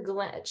another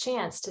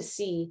chance to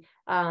see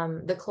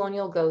the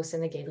colonial ghosts in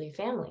the Gilhuis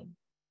family.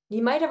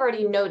 You might have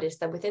already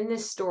noticed that within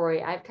this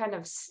story, I've kind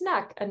of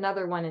snuck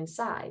another one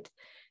inside.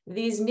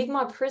 These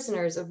Mi'kmaq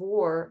prisoners of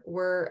war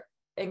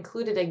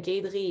included a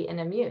Gilhuis and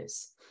a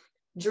Meuse.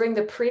 During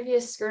the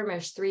previous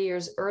skirmish 3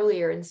 years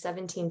earlier in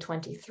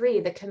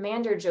 1723, the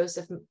commander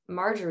Joseph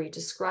Marjorie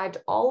described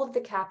all of the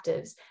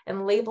captives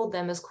and labeled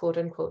them as quote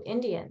unquote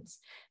Indians.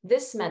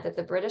 This meant that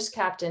the British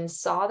captain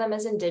saw them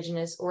as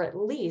indigenous or at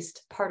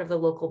least part of the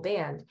local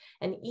band,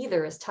 and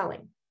either is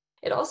telling.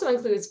 It also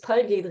includes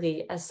Paul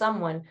Gilhuis as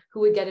someone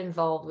who would get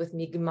involved with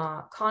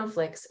Mi'kmaq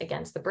conflicts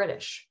against the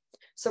British.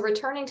 So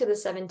returning to the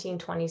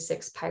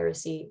 1726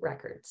 piracy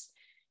records.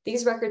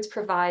 These records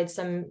provide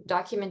some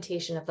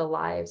documentation of the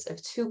lives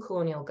of 2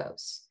 colonial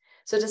ghosts.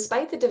 So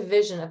despite the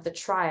division of the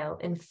trial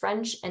in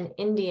French and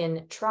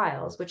Indian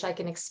trials, which I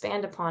can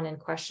expand upon in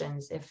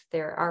questions if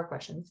there are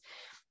questions,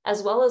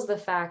 as well as the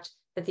fact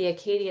that the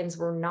Acadians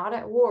were not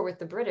at war with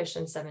the British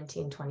in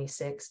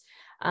 1726,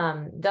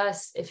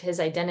 thus, if his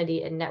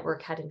identity and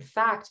network had in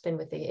fact been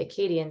with the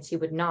Acadians, he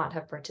would not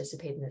have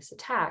participated in this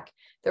attack.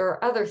 There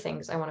are other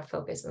things I want to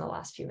focus in the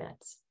last few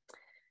minutes.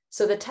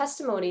 So the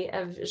testimony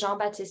of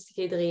Jean-Baptiste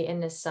Gilhuis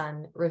and his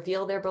son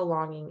reveal their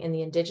belonging in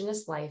the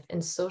indigenous life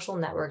and social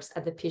networks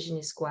at the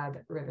Pigeonnier-Squab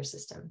river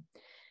system.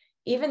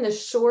 Even the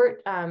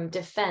short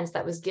defense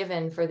that was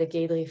given for the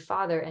Gilhuis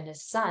father and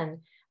his son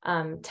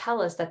tell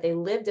us that they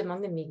lived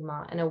among the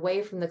Mi'kmaq and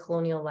away from the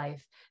colonial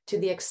life, to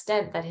the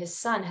extent that his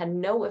son had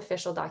no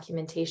official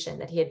documentation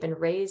that he had been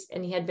raised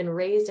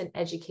and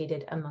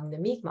educated among the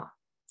Mi'kmaq.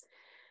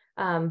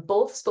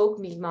 Both spoke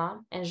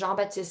Mi'kmaq, and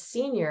Jean-Baptiste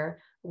Sr.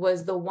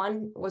 was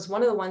one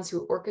of the ones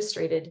who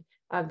orchestrated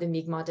the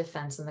Mi'kmaq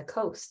defense on the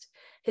coast.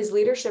 His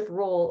leadership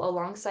role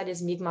alongside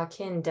his Mi'kmaq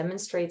kin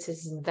demonstrates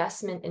his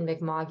investment in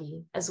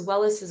Mi'kmaqi, as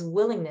well as his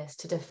willingness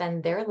to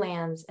defend their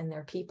lands and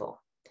their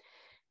people.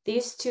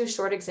 These two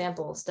short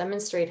examples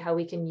demonstrate how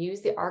we can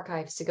use the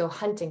archives to go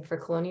hunting for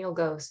colonial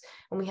ghosts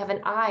when we have an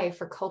eye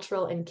for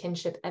cultural and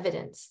kinship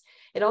evidence.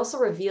 It also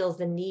reveals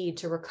the need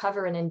to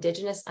recover an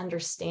Indigenous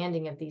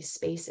understanding of these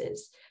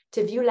spaces.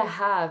 To view Le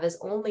Havre as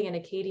only an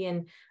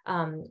Acadian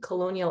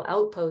colonial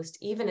outpost,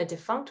 even a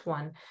defunct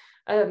one,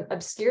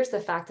 obscures the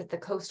fact that the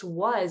coast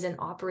was and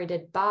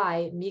operated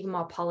by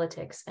Mi'kmaq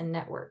politics and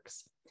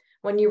networks.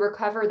 When you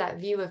recover that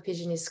view of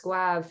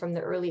Pigeonisquab from the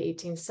early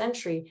 18th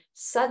century,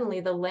 suddenly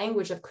the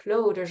language of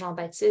Claude or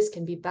Jean-Baptiste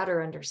can be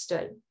better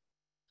understood.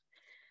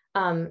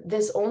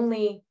 This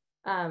only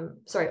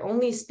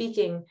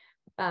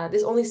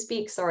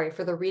speaks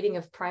for the reading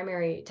of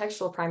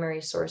textual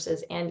primary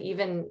sources and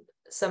even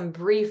some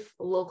brief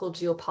local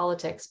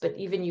geopolitics, but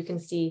even you can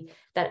see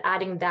that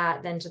adding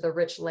that then to the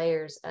rich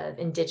layers of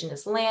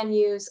Indigenous land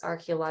use,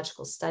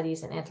 archaeological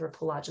studies, and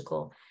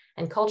anthropological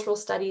and cultural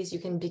studies, you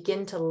can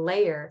begin to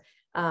layer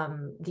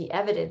the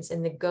evidence,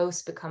 and the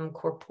ghosts become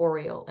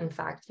corporeal. In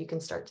fact, you can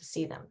start to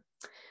see them.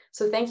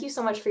 So thank you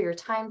so much for your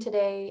time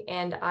today,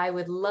 and I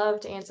would love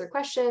to answer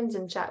questions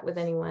and chat with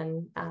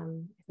anyone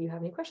if you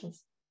have any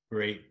questions.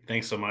 Great.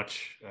 Thanks so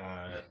much.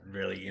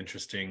 Really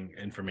interesting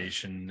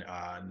information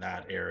in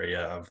that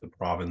area of the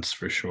province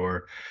for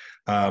sure.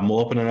 We'll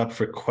open it up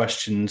for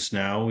questions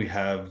now. We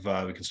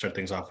can start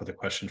things off with a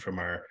question from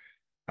our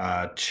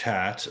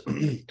chat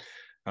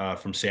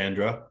from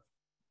Sandra.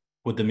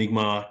 Would the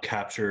Mi'kmaq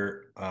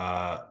capture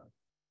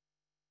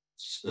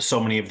so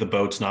many of the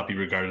boats not be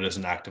regarded as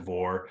an act of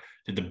war?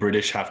 Did the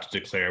British have to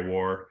declare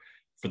war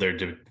for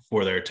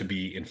there to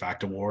be, in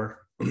fact, a war?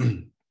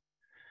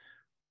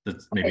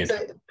 That's maybe. Okay, so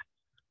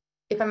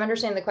if I'm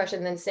understanding the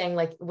question, then saying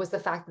like, was the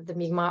fact that the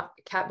Mi'kmaq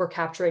were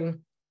capturing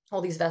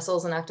all these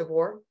vessels an act of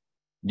war?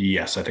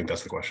 Yes, I think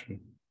that's the question.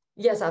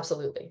 Yes,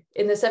 absolutely.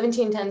 In the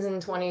 1710s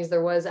and 20s,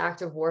 there was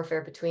active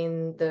warfare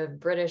between the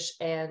British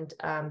and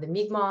the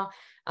Mi'kmaq.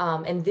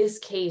 And this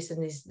case in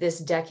this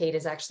decade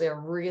is actually a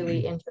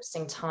really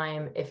interesting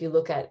time if you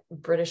look at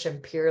British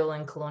imperial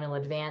and colonial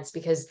advance,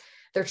 because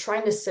they're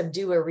trying to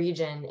subdue a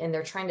region and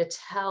they're trying to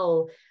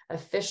tell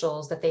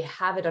officials that they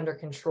have it under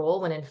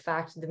control, when in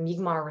fact the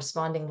Mi'kmaq are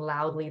responding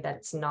loudly that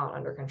it's not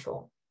under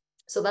control.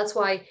 So that's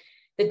why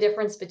the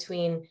difference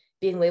between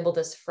being labeled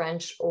as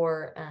French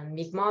or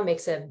Mi'kmaq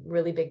makes a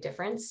really big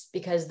difference,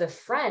 because the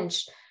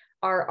French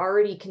are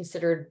already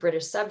considered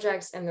British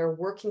subjects and they're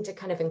working to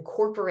kind of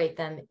incorporate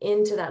them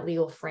into that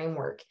legal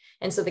framework.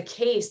 And so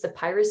the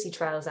piracy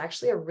trial is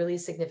actually a really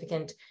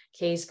significant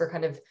case for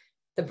kind of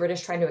the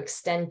British trying to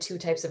extend two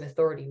types of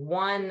authority,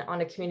 one on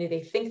a community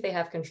they think they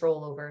have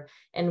control over,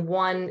 and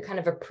one kind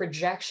of a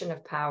projection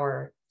of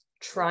power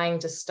trying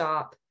to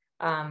stop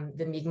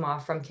the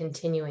Mi'kmaq from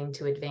continuing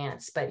to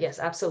advance. But yes,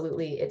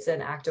 absolutely, it's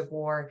an act of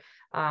war,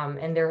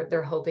 and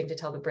they're hoping to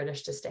tell the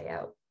British to stay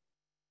out.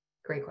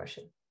 Great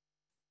question.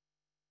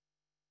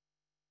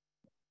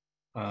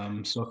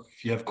 So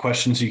if you have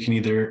questions, you can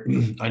either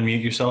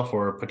unmute yourself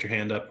or put your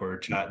hand up or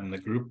chat in the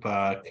group.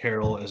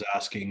 Carol is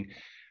asking,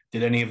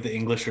 did any of the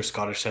English or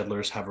Scottish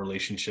settlers have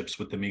relationships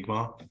with the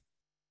Mi'kmaq?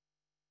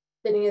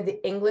 Any of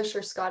the English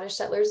or Scottish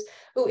settlers?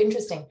 Oh,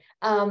 interesting.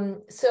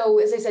 So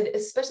as I said,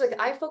 especially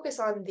I focus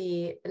on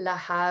the Le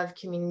Havre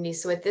community.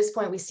 So at this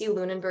point, we see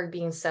Lunenburg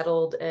being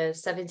settled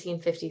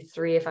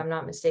 1753, if I'm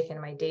not mistaken,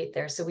 my date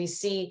there. So we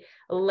see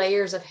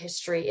layers of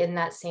history in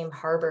that same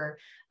harbor.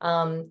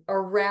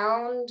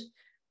 Around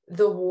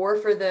the war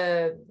for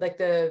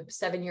the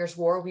 7 Years'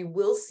 War, we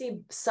will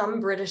see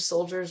some British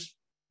soldiers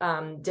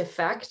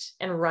defect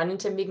and run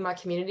into Mi'kmaq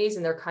communities,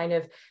 and there kind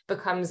of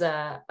becomes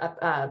a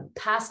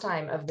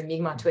pastime of the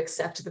Mi'kmaq to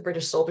accept the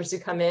British soldiers who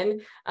come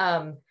in.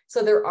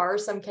 So there are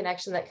some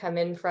connection that come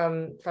in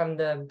from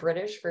the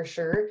British for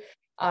sure.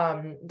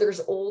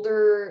 There's old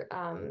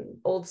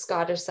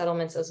Scottish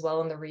settlements as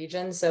well in the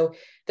region. So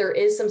there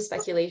is some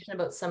speculation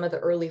about some of the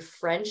early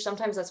French.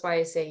 Sometimes that's why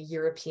I say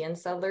European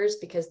settlers,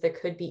 because there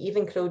could be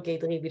even Claude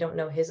Gilhuis, we don't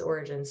know his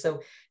origin.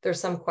 So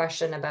there's some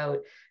question about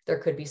there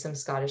could be some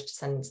Scottish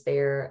descendants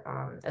there,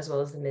 as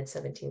well as the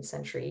mid-17th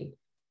century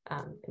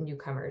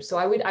newcomers. So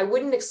I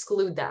wouldn't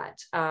exclude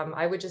that.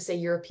 I would just say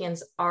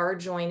Europeans are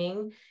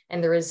joining,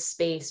 and there is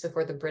space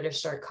before the British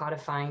start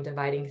codifying,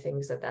 dividing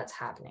things that's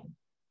happening.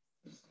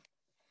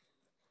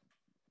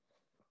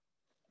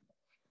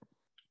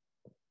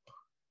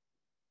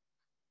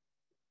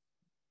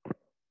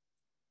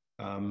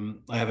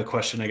 I have a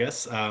question, I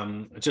guess.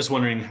 Just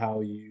wondering how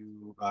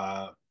you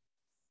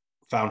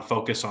found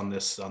focus on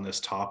this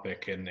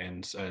topic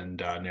and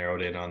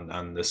narrowed in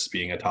on this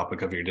being a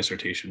topic of your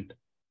dissertation.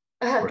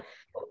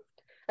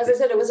 As I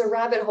said, it was a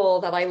rabbit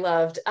hole that I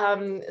loved.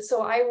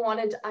 So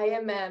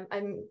I'm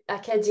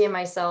Acadian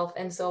myself.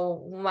 And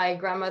so my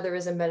grandmother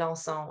is in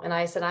Melançon. And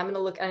I said, I'm going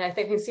to look, and I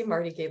think I can see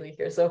Marty Gailey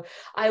here. So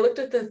I looked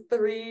at the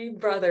three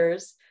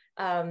brothers,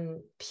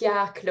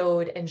 Pierre,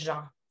 Claude, and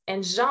Jean.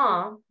 And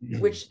Jean,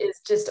 which is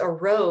just a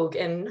rogue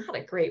and not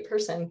a great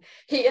person,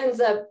 he ends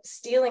up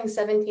stealing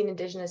 17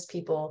 Indigenous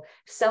people,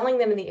 selling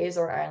them in the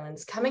Azore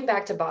Islands, coming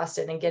back to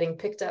Boston and getting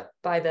picked up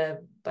by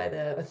the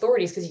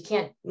authorities, because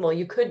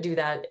you could do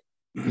that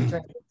during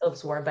the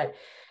Phillips War, but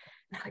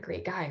not a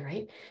great guy,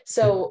 right?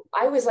 So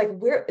I was like,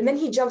 where? And then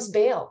he jumps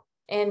bail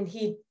and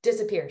he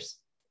disappears.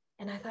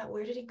 And I thought,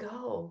 where did he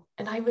go?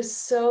 And I was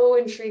so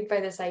intrigued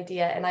by this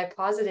idea. And I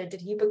posited, did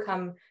he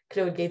become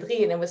Claude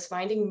Guédry? And I was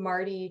finding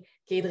Marty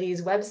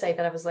Guédry's website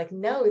that I was like,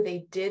 no,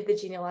 they did the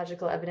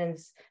genealogical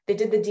evidence. They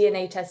did the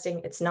DNA testing.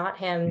 It's not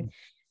him.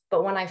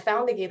 But when I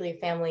found the Guédry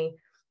family,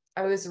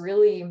 I was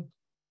really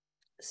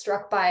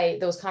struck by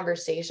those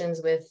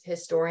conversations with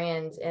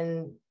historians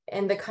and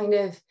the kind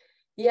of,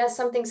 yes,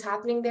 something's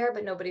happening there,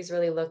 but nobody's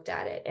really looked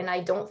at it. And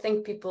I don't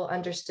think people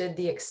understood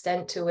the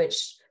extent to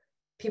which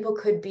people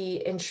could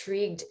be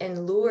intrigued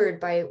and lured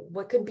by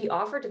what could be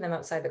offered to them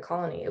outside the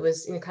colony. It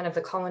was, you know, kind of the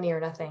colony or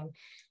nothing.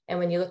 And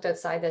when you looked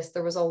outside this,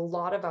 there was a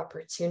lot of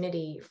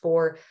opportunity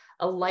for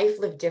a life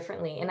lived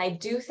differently. And I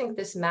do think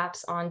this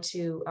maps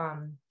onto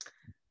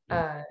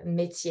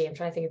métier. I'm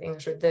trying to think of the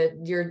English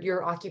word,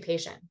 your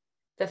occupation.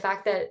 The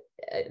fact that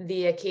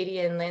the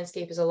Acadian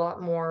landscape is a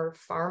lot more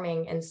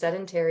farming and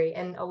sedentary,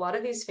 and a lot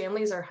of these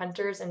families are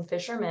hunters and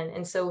fishermen.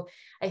 And so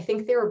I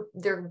think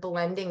they're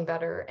blending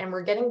better, and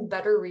we're getting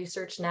better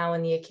research now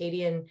in the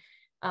Acadian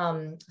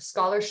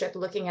scholarship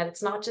looking at,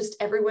 it's not just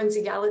everyone's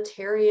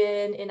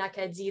egalitarian in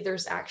Acadie.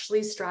 There's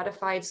actually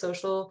stratified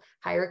social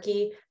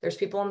hierarchy. There's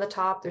people on the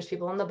top, there's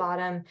people on the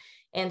bottom.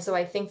 And so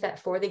I think that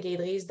for the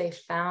Guédrys, they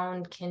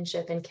found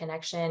kinship and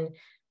connection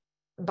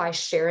by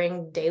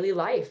sharing daily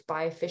life,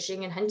 by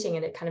fishing and hunting,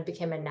 and it kind of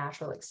became a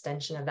natural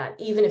extension of that,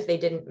 even if they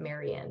didn't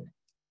marry in.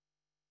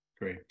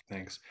 Great,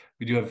 thanks.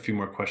 We do have a few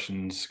more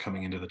questions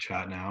coming into the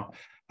chat now.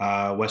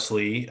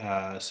 Wesley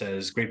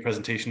says, great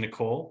presentation,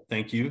 Nicole.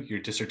 Thank you. Your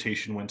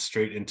dissertation went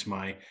straight into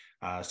my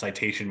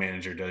citation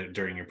manager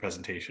during your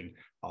presentation.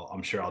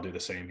 I'm sure I'll do the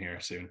same here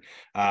soon.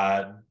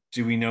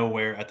 Do we know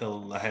where at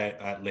Le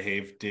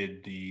Havre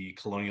did the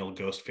colonial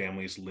ghost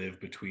families live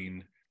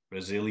between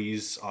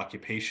Brazili's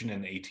occupation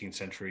and the 18th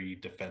century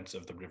defense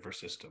of the river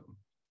system?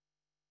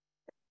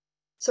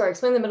 Sorry,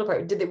 explain the middle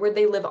part. Where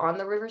they live on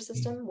the river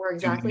system? Where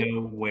exactly? Do you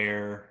know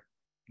where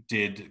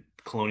did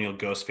colonial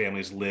ghost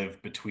families live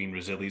between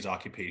Brazili's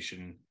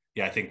occupation?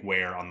 Yeah, I think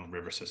where on the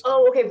river system.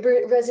 Oh, okay,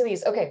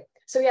 Brazili's. Okay,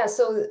 so yeah,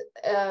 so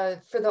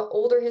for the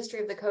older history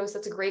of the coast,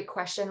 that's a great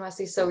question,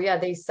 Wesley. So yeah,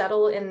 they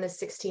settle in the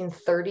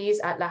 1630s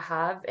at Le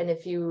Havre, and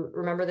if you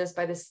remember this,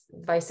 by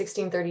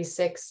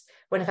 1636,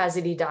 when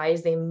Razilly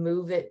dies, they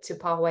move it to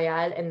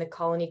Port-Royal, and the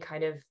colony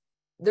kind of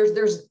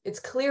it's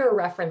clear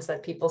reference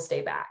that people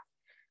stay back.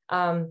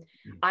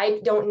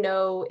 I don't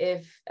know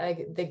if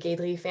the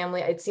Guédry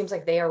family, it seems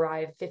like they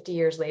arrived 50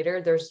 years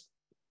later. There's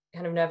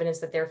kind of no evidence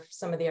that they're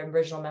some of the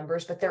original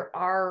members, but there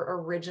are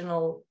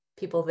original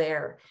people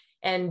there.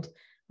 And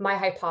my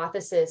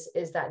hypothesis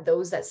is that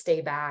those that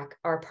stay back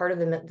are part of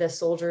the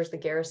soldiers, the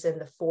garrison,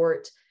 the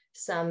fort,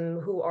 some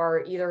who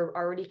are either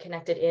already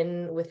connected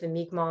in with the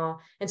Mi'kmaq,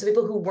 and so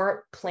people who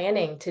weren't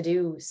planning to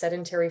do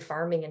sedentary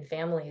farming and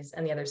families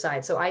on the other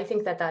side. So I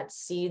think that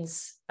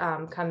seeds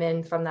come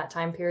in from that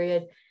time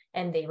period,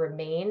 and they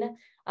remain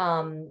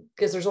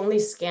because there's only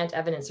scant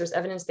evidence. There's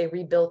evidence they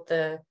rebuilt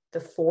the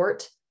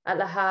fort at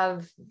Le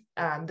Havre,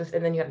 and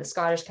then you have the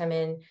Scottish come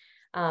in.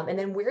 And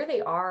then where they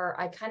are,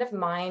 I kind of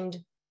mined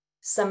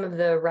some of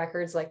the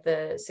records, like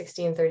the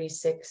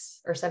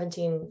 1636 or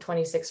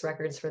 1726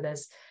 records for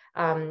this.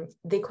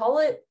 They call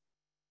it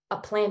a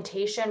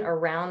plantation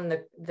around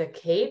the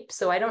Cape.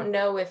 So I don't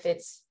know if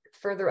it's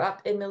further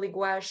up in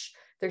Miligouche.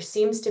 There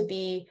seems to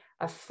be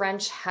a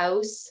French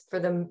house for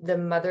the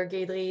mother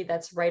Guédry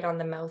that's right on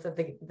the mouth of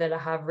the Le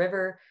Havre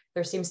River.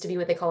 There seems to be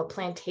what they call a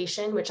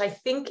plantation, which I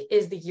think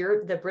is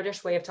the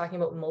British way of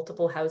talking about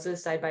multiple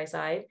houses side by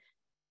side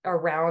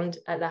around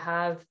at Le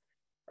Havre,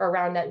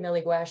 around at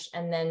Miligouche,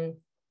 and then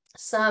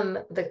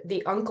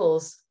the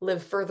uncles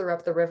live further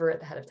up the river at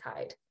the head of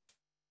tide.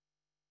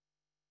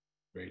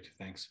 Great,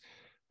 thanks.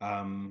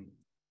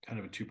 Kind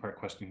of a two-part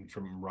question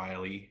from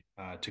Riley.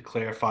 To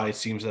clarify, it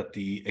seems that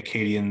the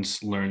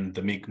Acadians learned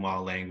the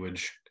Mi'kmaq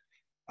language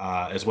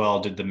as well.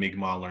 Did the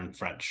Mi'kmaq learn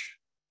French?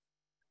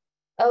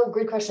 Oh,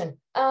 good question.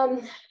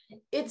 I'm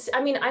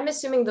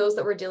assuming those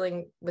that were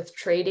dealing with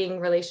trading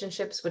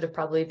relationships would have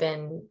probably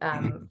been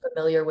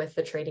familiar with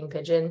the trading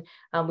pidgin.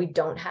 We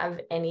don't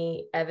have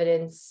any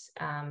evidence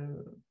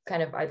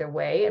kind of either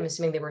way. I'm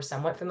assuming they were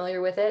somewhat familiar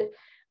with it.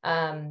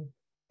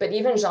 But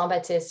even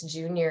Jean-Baptiste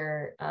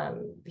Jr.,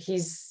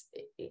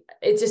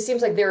 it just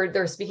seems like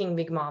they're speaking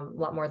Mi'kmaq a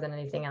lot more than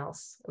anything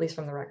else, at least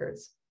from the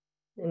records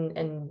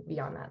and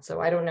beyond that. So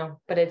I don't know,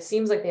 but it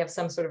seems like they have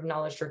some sort of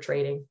knowledge for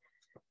trading.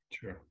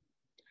 Sure.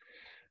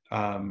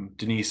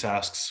 Denise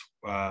asks,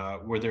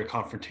 were there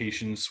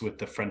confrontations with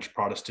the French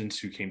Protestants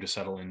who came to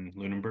settle in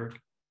Lunenburg?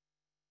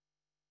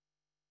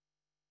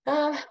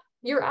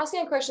 You're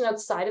asking a question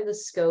outside of the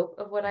scope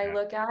of what I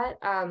look at.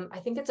 I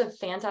think it's a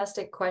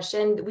fantastic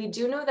question. We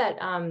do know that,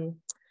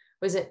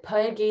 was it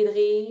Paul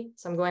Guédry?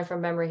 So I'm going from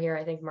memory here.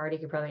 I think Marty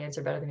could probably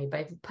answer better than me,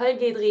 but Paul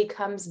Guédry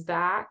comes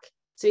back.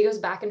 So he goes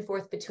back and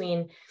forth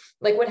between,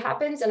 like, what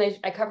happens, and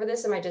I cover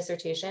this in my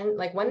dissertation,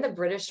 like when the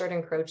British start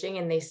encroaching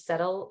and they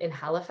settle in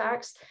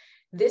Halifax,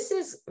 this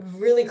is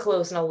really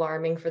close and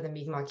alarming for the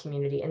Mi'kmaq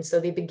community. And so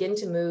they begin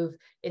to move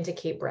into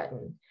Cape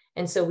Breton.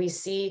 And so we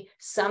see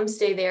some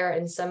stay there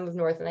and some move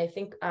north. And I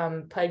think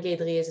Paul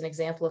Guédry is an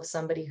example of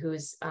somebody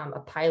who's a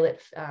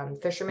pilot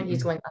fisherman.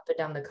 He's going up and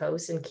down the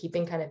coast and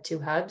keeping kind of two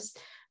hubs.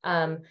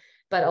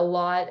 But a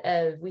lot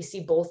of, we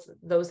see both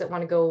those that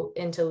want to go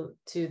into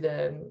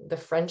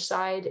the French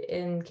side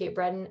in Cape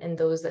Breton, and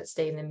those that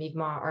stay in the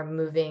Mi'kmaq are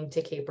moving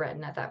to Cape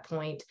Breton at that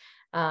point.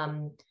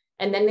 And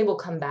then they will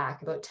come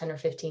back about 10 or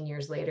 15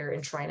 years later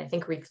and try and, I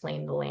think,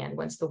 reclaim the land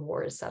once the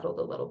war is settled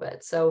a little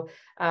bit. So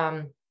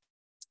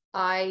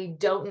I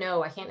don't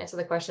know. I can't answer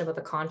the question about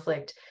the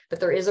conflict, but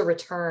there is a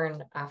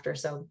return after.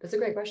 So that's a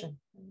great question.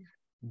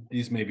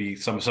 These may be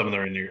some of them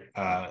are in your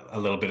a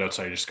little bit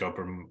outside your scope,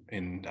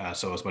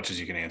 so as much as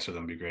you can answer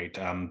them would be great.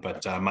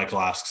 But Michael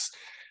asks,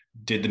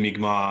 did the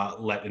Mi'kmaq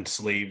let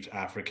enslaved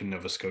African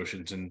Nova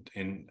Scotians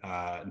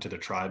into their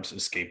tribes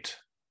escaped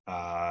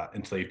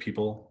enslaved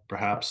people,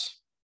 perhaps?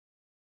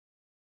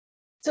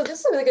 So this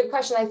is a really good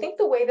question. I think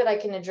the way that I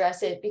can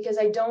address it, because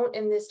I don't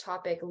in this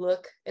topic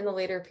look in the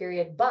later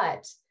period,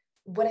 but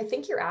what I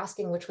think you're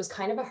asking, which was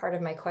kind of a heart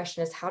of my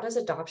question, is how does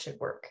adoption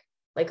work?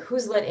 Like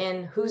who's let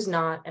in, who's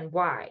not, and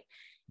why?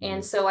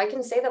 And so I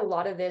can say that a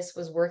lot of this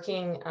was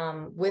working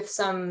with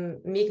some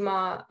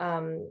Mi'kmaq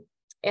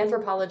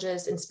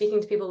anthropologists and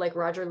speaking to people like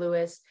Roger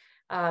Lewis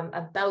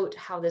about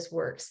how this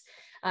works.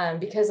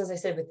 Because as I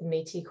said, with the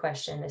Métis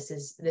question, this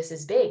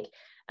is big.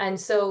 And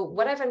so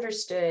what I've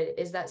understood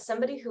is that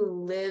somebody who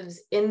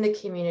lives in the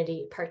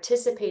community,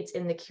 participates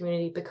in the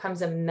community,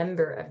 becomes a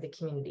member of the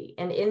community.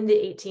 And in the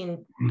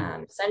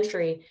 18th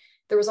century,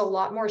 there was a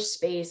lot more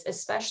space,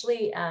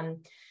 especially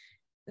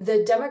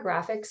the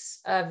demographics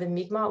of the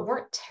Mi'kmaq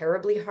weren't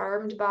terribly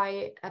harmed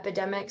by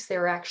epidemics. They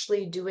were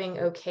actually doing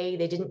okay.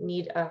 They didn't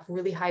need a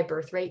really high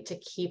birth rate to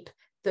keep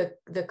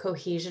the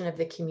cohesion of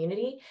the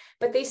community,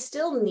 but they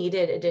still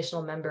needed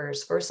additional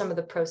members for some of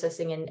the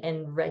processing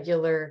and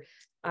regular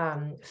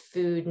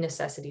food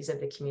necessities of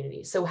the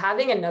community. So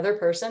having another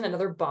person,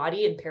 another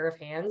body and pair of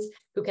hands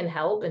who can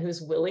help and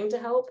who's willing to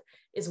help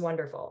is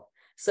wonderful.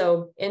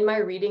 So in my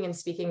reading and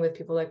speaking with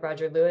people like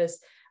Roger Lewis,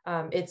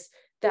 it's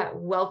that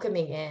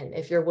welcoming in,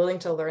 if you're willing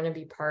to learn and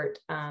be part,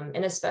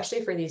 and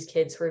especially for these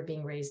kids who are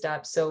being raised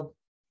up. So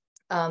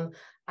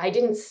I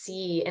didn't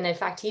see, and in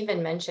fact, he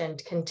even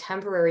mentioned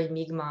contemporary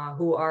Mi'kmaq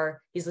who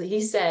are,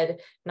 he said,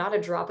 not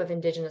a drop of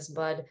Indigenous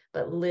blood,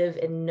 but live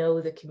and know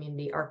the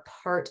community, are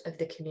part of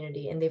the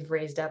community, and they've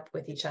raised up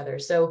with each other.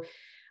 So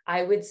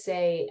I would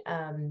say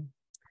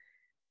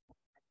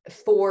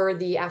for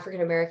the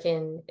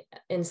African-American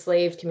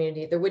enslaved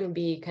community, there wouldn't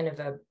be kind of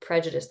a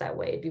prejudice that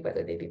way. It'd be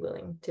whether they'd be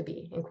willing to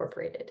be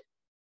incorporated.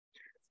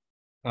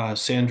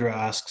 Sandra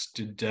asks,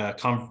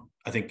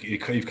 I think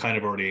you've kind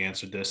of already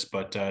answered this,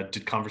 but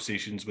did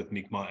conversations with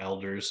Mi'kmaq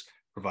elders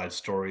provide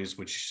stories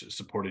which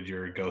supported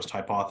your ghost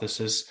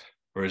hypothesis,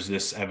 or is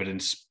this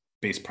evidence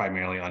based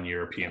primarily on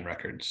European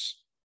records?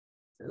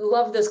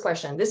 Love this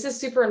question. This is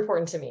super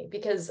important to me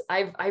because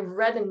I've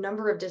read a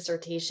number of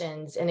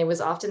dissertations, and it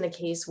was often the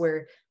case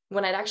where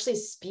when I'd actually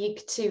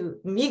speak to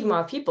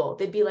Mi'kmaq people,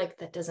 they'd be like,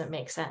 that doesn't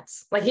make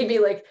sense. Like he'd be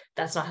like,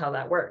 that's not how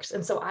that works.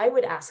 And so I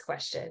would ask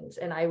questions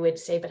and I would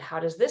say, but how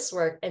does this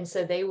work? And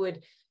so they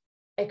would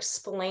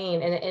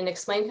explain and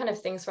explain kind of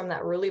things from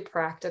that really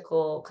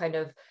practical kind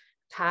of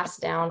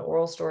passed down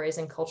oral stories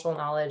and cultural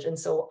knowledge. And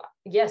so,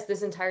 yes,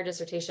 this entire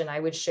dissertation, I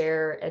would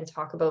share and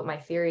talk about my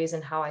theories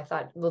and how I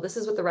thought, well, this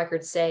is what the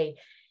records say.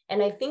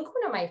 And I think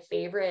one of my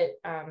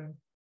favorite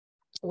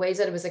ways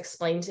that it was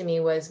explained to me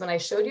was when I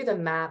showed you the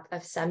map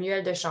of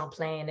Samuel de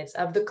Champlain. It's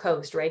of the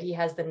coast, right? He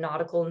has the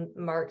nautical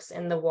marks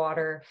in the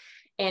water.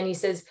 And he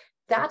says,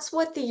 that's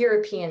what the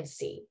Europeans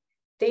see.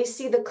 They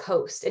see the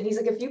coast. And he's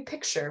like, if you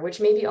picture, which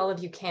maybe all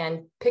of you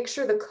can,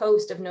 picture the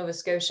coast of Nova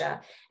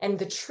Scotia and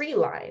the tree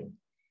line.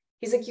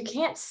 He's like, you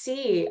can't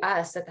see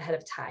us at the head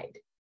of tide.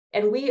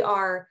 And we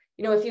are,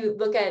 you know, if you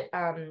look at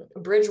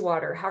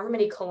Bridgewater, however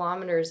many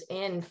kilometers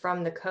in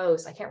from the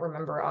coast, I can't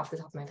remember off the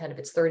top of my head if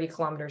it's 30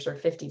 kilometers or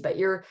 50, but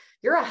you're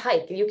a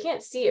hike and you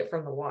can't see it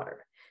from the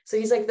water. So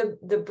he's like,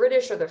 the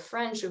British or the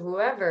French or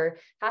whoever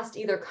has to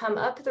either come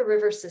up the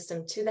river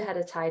system to the head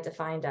of tide to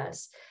find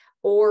us,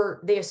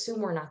 or they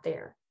assume we're not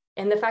there.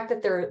 And the fact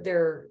that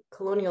their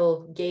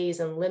colonial gaze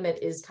and limit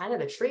is kind of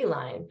the tree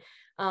line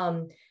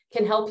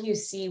can help you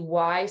see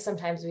why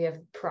sometimes we have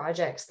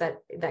projects that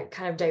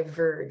kind of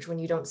diverge when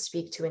you don't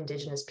speak to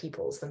Indigenous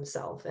peoples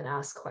themselves and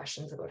ask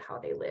questions about how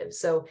they live.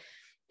 So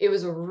it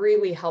was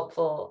really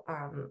helpful.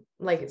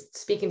 Like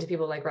speaking to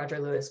people like Roger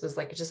Lewis was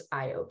like just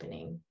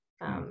eye-opening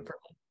for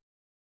me.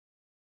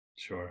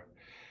 Sure.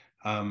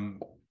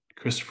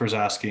 Christopher's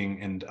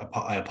asking, and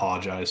I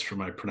apologize for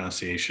my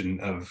pronunciation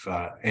of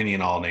any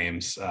and all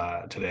names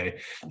today.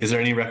 Is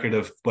there any record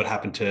of what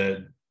happened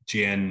to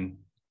Jeanne?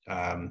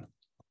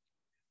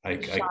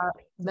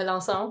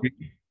 Melançon.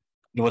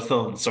 What's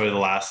the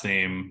last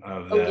name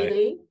of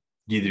Guédry?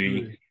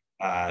 Guédry.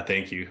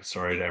 Thank you.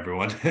 Sorry to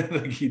everyone.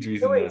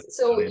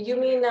 So you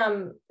mean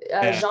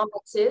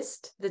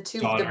Jean-Baptiste,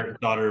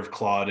 daughter of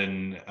Claude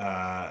and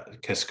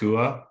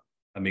Keskua?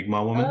 A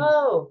Mi'kmaq woman?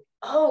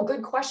 Oh,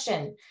 good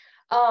question.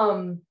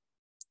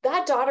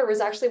 That daughter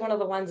was actually one of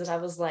the ones that I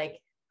was like,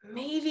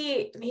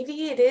 maybe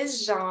it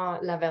is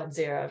Jean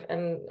Laverdure.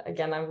 And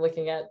again, I'm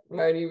looking at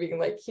Marty being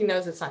like, he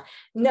knows it's not.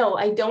 No,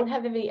 I don't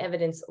have any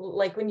evidence.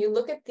 Like when you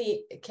look at the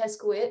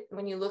Keskuit,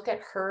 when you look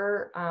at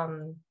her,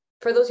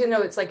 for those who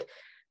know, it's like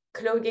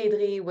Claude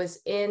Guédry was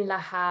in La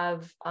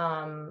Havre,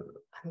 I'm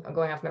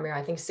going off memory, I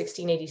think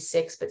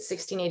 1686, but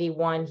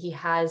 1681, he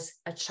has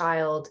a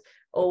child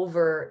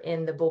over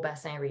in the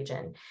Beaubassin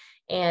region.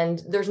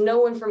 And there's no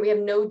one we have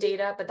no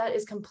data, but that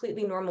is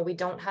completely normal. We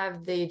don't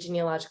have the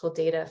genealogical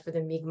data for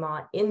the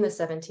Mi'kmaq in the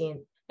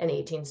 17th and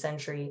 18th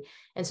century.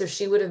 And so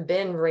she would have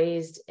been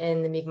raised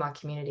in the Mi'kmaq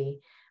community.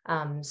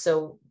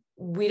 So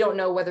we don't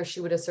know whether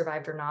she would have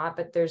survived or not,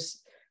 but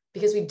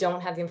because we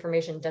don't have the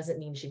information doesn't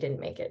mean she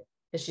didn't make it.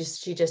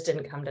 She just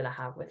didn't come to the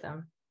Havre with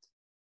them.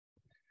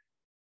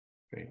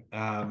 Great.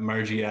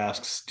 Margie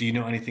asks, do you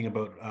know anything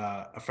about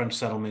a French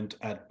settlement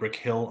at Brick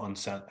Hill on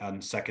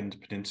Second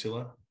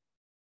Peninsula?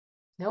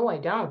 No, I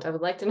don't. I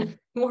would like to know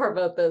more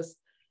about this.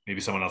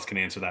 Maybe someone else can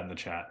answer that in the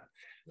chat.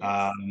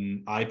 Yes.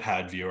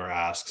 iPad viewer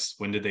asks,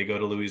 when did they go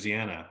to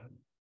Louisiana?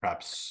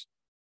 Perhaps.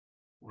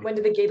 When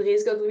did the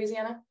Guédrys go to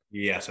Louisiana?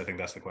 Yes, I think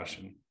that's the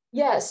question.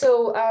 Yeah,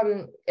 so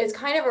it's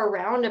kind of a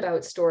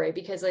roundabout story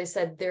because like I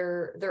said,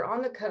 they're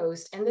on the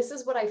coast. And this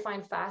is what I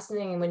find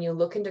fascinating when you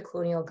look into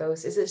colonial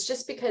ghosts is it's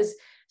just because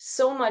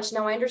so much,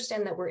 now I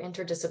understand that we're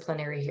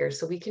interdisciplinary here,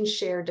 so we can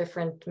share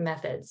different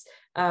methods.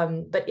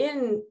 But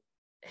in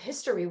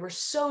history, we're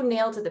so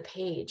nailed to the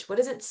page. What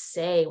does it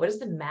say? What does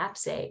the map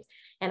say?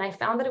 And I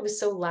found that it was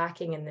so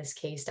lacking in this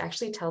case to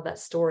actually tell that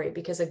story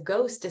because a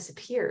ghost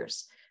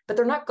disappears, but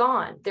they're not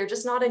gone. They're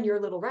just not in your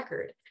little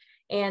record.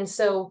 And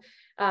so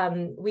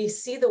we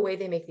see the way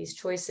they make these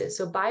choices.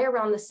 So by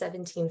around the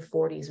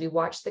 1740s, we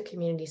watched the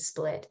community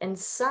split, and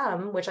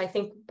some, which I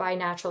think by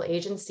natural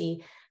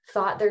agency,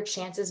 thought their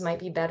chances might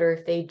be better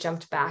if they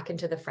jumped back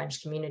into the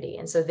French community.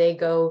 And so they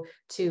go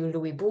to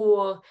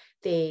Louisbourg,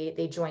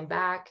 they join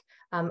back.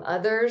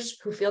 Others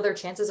who feel their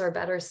chances are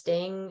better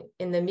staying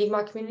in the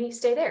Mi'kmaq community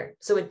stay there.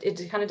 So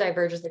it kind of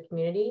diverges the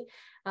community.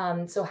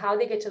 So how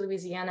they get to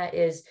Louisiana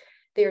is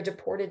they are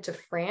deported to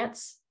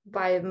France.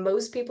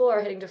 Most people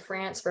are heading to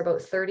France for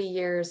about 30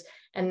 years.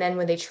 And then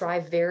when they try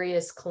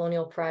various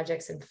colonial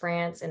projects in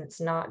France and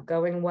it's not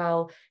going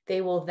well, they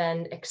will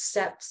then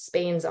accept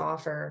Spain's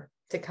offer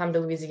to come to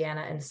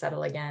Louisiana and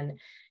settle again.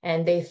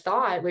 And they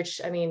thought,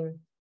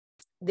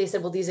 they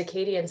said, well, these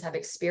Acadians have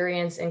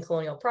experience in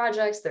colonial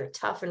projects. They're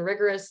tough and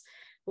rigorous.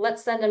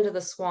 Let's send them to the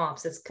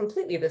swamps. It's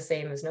completely the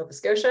same as Nova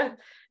Scotia.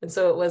 And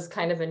so it was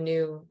kind of a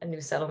new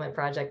settlement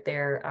project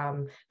there,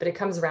 but it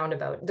comes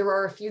roundabout. There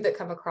are a few that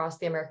come across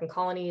the American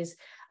colonies,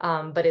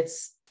 but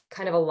it's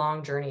kind of a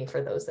long journey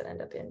for those that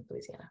end up in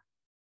Louisiana.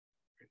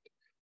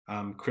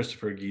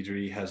 Christopher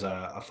Guidry has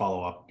a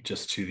follow-up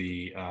just to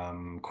the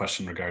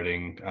question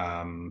regarding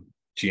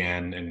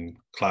Jeanne and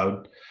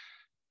Claude.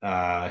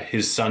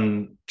 His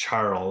son,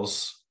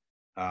 Charles,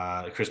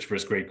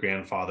 Christopher's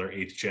great-grandfather,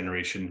 8th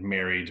generation,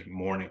 married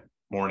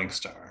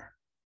Morningstar.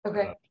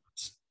 Okay.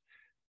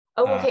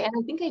 Okay. And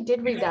I think I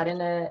did read that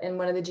in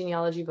one of the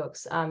genealogy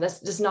books.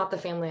 That's just not the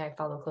family I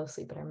follow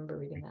closely, but I remember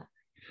reading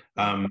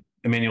that.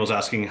 Emmanuel's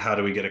asking, how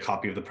do we get a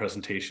copy of the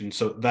presentation?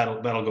 So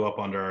that'll go up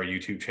under our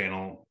YouTube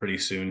channel pretty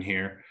soon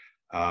here.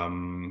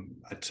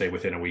 I'd say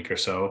within a week or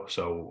so.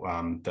 So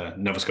the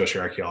Nova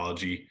Scotia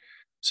Archaeology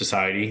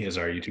Society is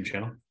our YouTube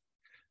channel.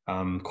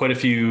 Quite a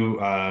few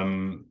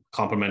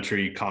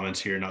complimentary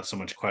comments here, not so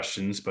much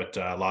questions, but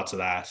lots of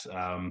that.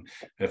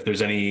 If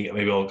there's any,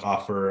 maybe I'll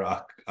offer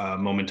a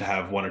moment to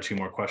have one or two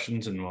more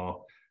questions, and we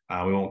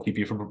won't keep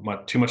you for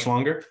too much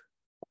longer.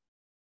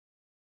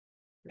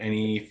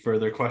 Any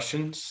further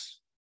questions?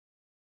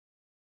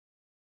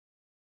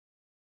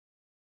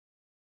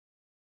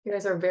 You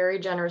guys are a very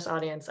generous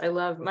audience. I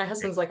love, my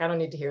husband's like, I don't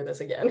need to hear this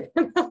again.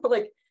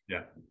 Like,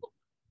 yeah.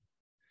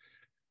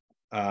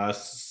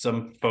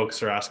 Some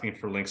folks are asking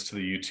for links to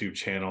the YouTube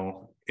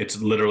channel.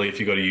 It's literally, if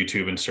you go to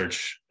YouTube and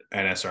search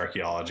NS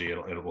Archaeology,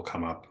 it will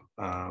come up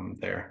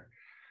there.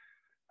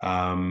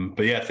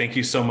 But yeah, thank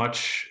you so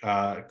much.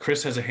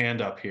 Chris has a hand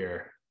up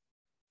here.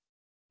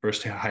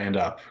 First hand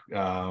up.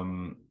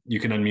 You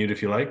can unmute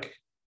if you like.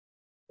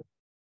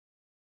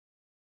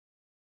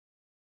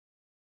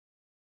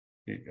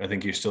 I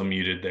think you're still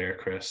muted there,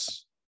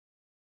 Chris.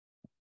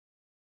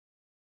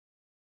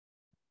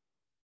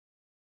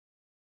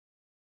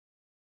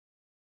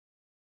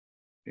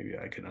 Maybe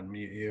I can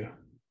unmute you.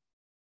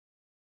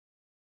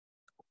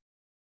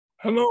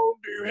 Hello,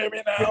 do you hear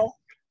me now?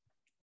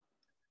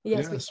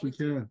 Yes, we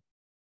can.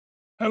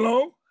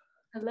 Hello?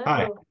 Hello.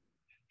 Hi.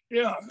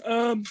 Yeah,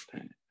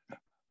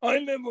 I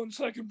live on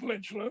Second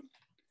Peninsula,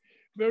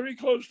 very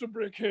close to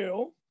Brick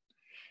Hill,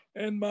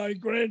 and my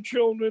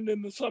grandchildren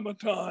in the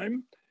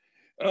summertime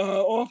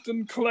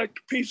often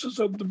collect pieces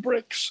of the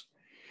bricks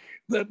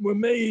that were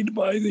made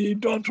by the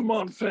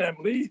D'Entremont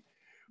family,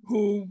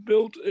 who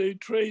built a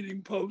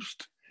trading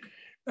post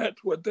at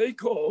what they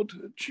called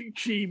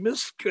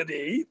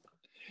Chi-Chi-Miskadi,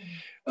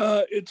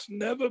 It's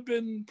never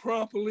been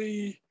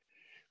properly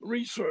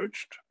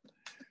researched.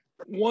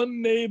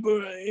 One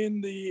neighbor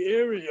in the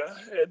area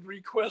had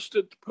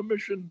requested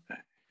permission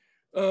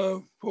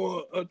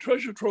for a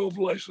treasure trove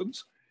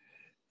license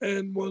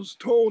and was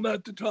told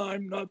at the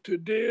time not to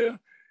dare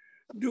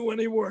do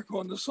any work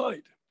on the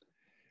site.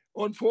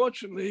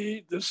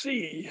 Unfortunately, the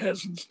sea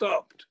hasn't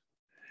stopped.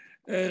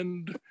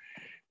 And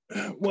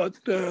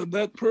what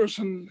that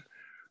person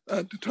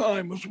at the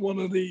time was one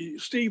of the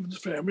Stevens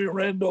family,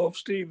 Randolph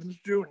Stevens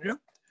Jr.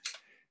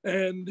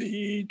 And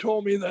he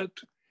told me that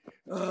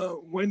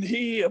when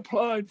he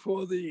applied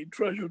for the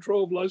treasure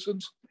trove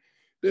license,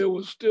 there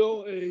was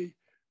still a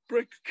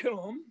brick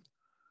kiln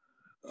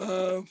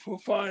for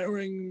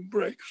firing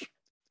bricks.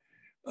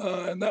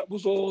 And that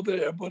was all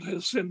there, but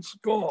has since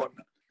gone.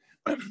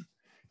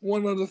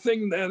 One other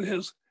thing that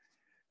has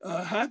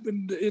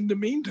happened in the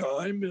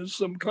meantime is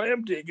some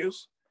clam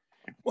diggers,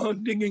 while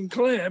digging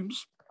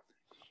clams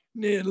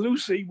near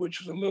Lucy,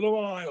 which is a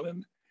little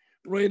island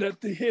right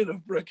at the head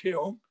of Brick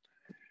Hill,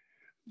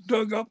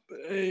 dug up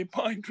a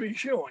pine tree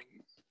showing,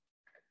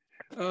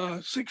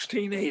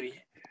 1680,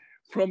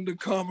 from the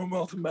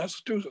Commonwealth of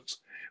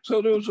Massachusetts.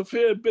 So there was a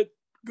fair bit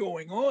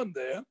going on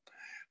there.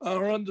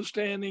 Our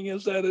understanding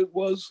is that it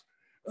was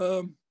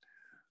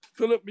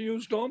Philip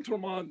Muse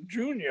d'Entremont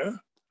Jr.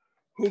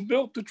 who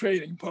built the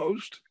trading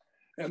post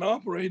and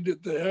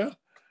operated there.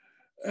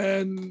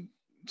 And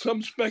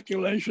some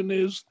speculation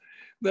is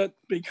that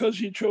because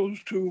he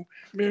chose to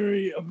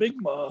marry a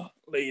Mi'kmaq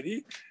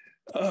lady,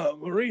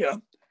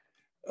 Maria,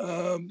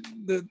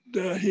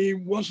 that he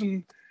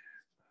wasn't,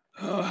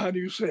 how do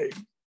you say,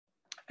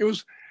 he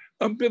was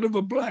a bit of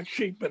a black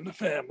sheep in the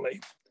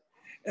family.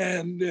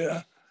 And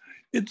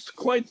it's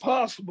quite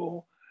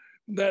possible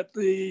that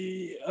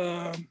the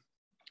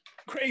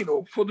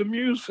cradle for the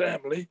Muse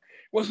family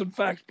was in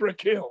fact Brick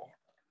Hill,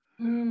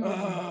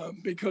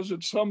 because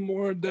it's some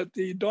word that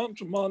the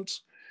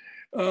d'Entremonts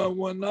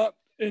were not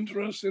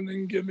interested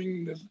in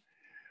giving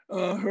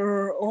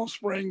her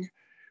offspring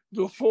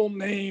the full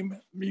name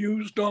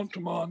Muse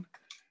d'Entremont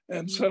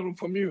and settled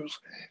for Muse.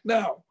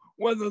 Now,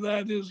 whether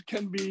that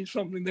can be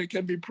something that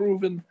can be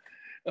proven,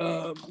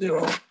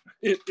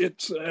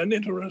 it's an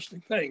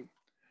interesting thing.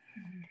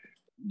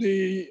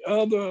 The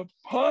other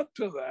part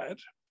to that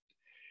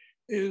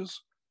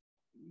is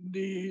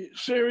the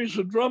series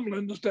of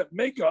drumlins that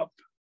make up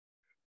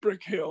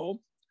Brick Hill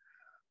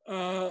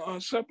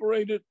are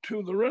separated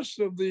to the rest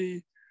of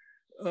the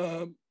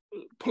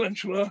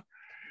peninsula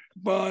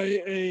by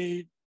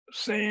a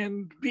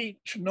sand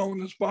beach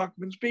known as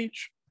Bachman's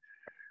Beach,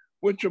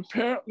 which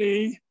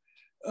apparently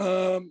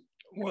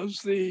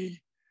was the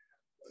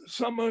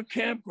summer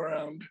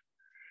campground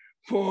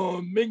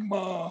for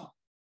Mi'kmaq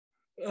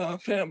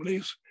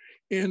families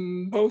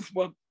in both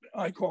what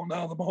I call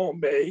now the Mahone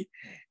Bay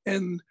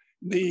and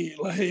the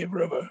LaHave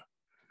River.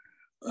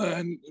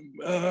 And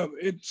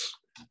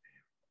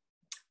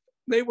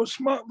they were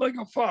smart like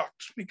a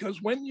fox,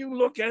 because when you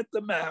look at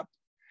the map,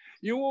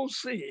 you will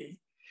see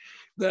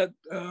that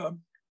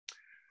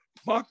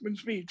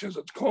Bachman's Beach, as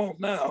it's called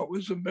now,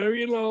 is a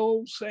very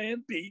low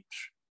sand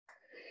beach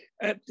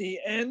at the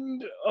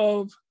end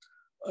of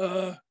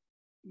a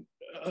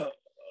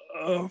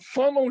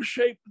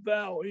funnel-shaped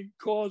valley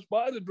caused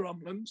by the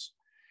drumlins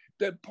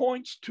that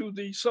points to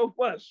the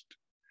southwest.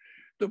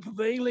 The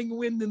prevailing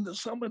wind in the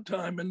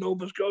summertime in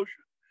Nova Scotia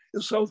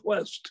is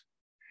southwest.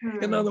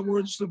 In other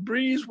words, the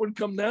breeze would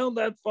come down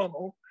that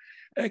funnel,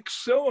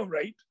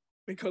 accelerate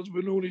because of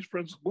Bernoulli's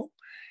principle,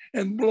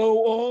 and blow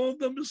all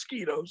the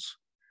mosquitoes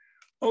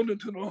out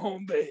into the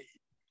Mahone Bay.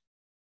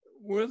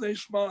 Were they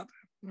smart?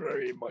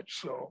 Very much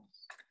so.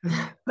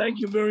 Thank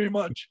you very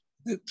much.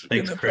 It's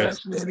been a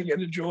fascinating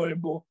and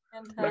enjoyable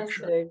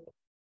lecture.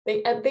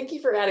 Thank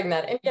you for adding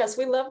that. And yes,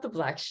 we love the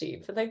black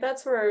sheep. Like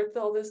that's where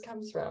all this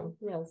comes from.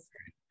 Yes.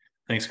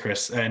 Thanks,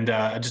 Chris. And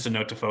just a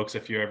note to folks,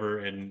 if you're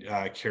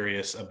ever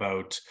curious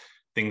about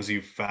things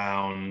you've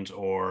found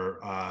or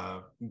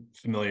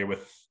familiar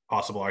with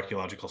possible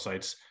archaeological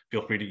sites,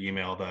 feel free to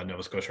email the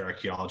Nova Scotia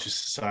Archaeology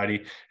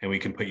Society, and we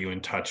can put you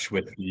in touch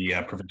with the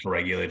provincial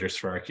regulators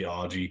for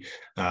archaeology,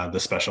 the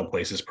Special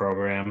Places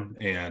program,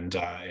 and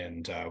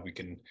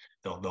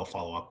they'll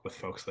follow up with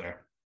folks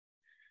there.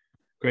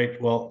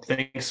 Great. Well,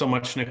 thanks so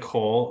much,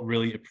 Nicole.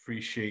 Really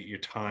appreciate your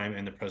time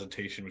and the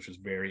presentation, which was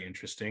very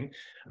interesting.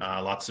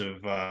 Lots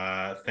of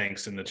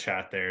thanks in the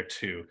chat there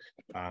too.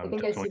 I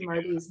think I see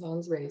Marty's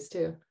hands raised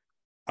too.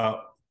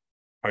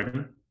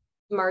 Pardon?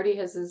 Marty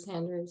has his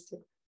hand raised too.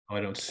 Oh,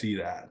 I don't see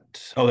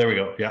that. Oh, there we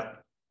go. Yeah.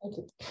 Thank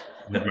you.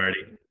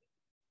 Marty.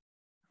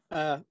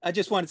 I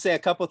just want to say a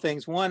couple of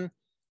things. One,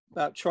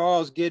 about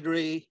Charles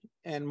Guidry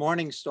and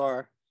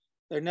Morningstar.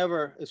 They're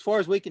never, as far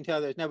as we can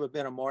tell, there's never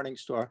been a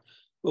Morningstar.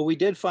 But we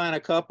did find a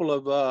couple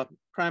of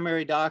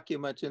primary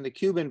documents in the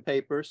Cuban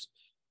papers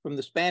from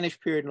the Spanish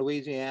period in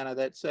Louisiana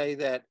that say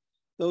that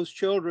those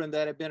children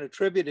that have been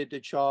attributed to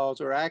Charles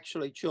are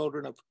actually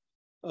children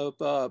of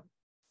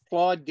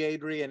Claude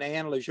Guidry and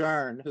Anne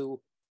Lejeune,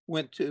 who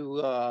went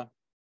to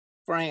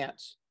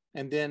France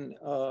And then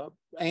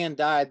Anne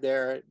died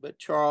there, but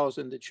Charles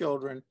and the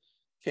children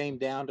came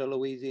down to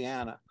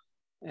Louisiana.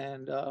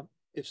 And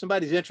if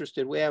somebody's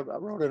interested, I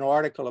wrote an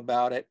article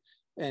about it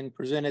and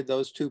presented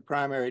those two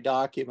primary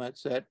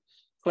documents that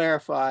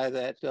clarify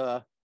that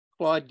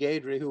Claude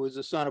Guédry, who was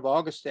the son of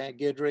Augustin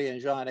Guédry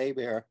and Jean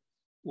Hébert,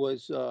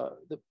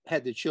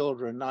 had the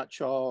children, not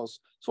Charles.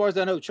 As far as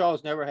I know,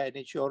 Charles never had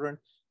any children.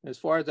 As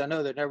far as I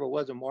know, there never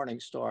was a Morning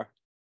Star.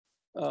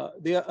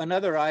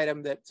 Another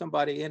item that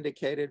somebody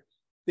indicated,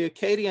 the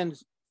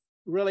Acadians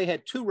really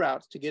had two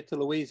routes to get to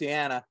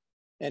Louisiana,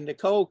 and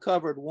Nicole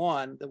covered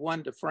one, the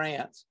one to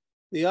France.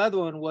 The other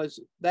one was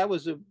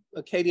the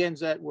Acadians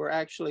that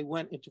actually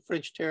went into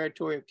French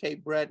territory of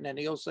Cape Breton and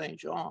Ile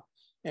Saint-Jean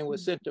and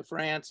was sent to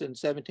France in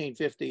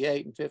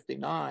 1758 and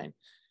 59.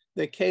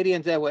 The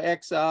Acadians that were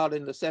exiled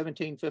in the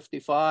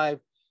 1755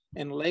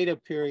 and later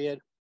period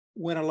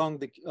went along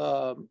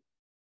the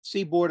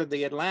seaboard of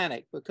the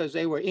Atlantic because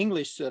they were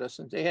English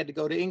citizens. They had to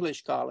go to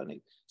English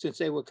colonies since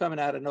they were coming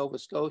out of Nova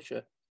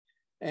Scotia.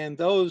 And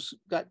those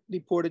got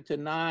deported to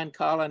 9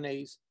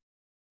 colonies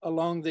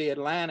along the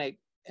Atlantic.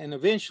 And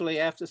eventually,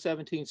 after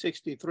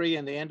 1763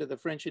 and the end of the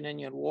French and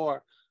Indian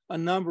War, a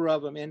number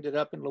of them ended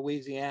up in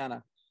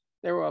Louisiana.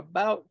 There were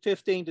about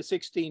 15 to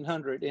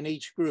 1600 in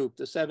each group,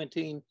 the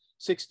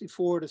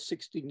 1764 to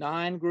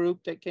 69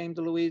 group that came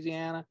to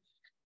Louisiana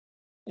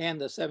and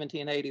the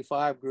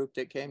 1785 group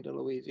that came to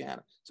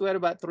Louisiana. So we had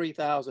about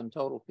 3,000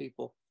 total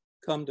people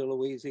come to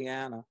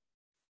Louisiana.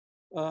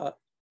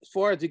 As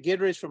far as the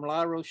Guédrys from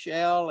La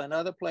Rochelle and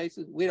other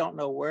places, we don't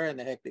know where in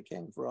the heck they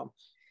came from.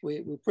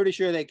 We're pretty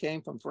sure they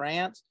came from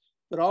France,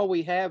 but all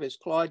we have is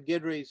Claude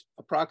Guédry's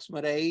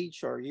approximate age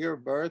or year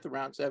of birth,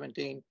 around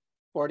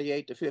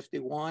 1748 to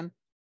 51,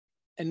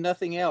 and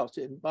nothing else.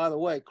 And by the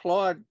way,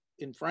 Claude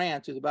in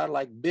France is about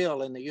like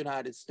Bill in the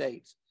United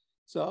States.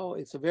 So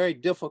it's a very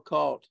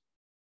difficult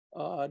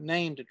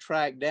name to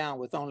track down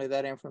with only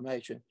that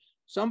information.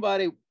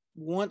 Somebody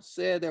once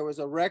said there was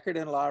a record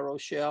in La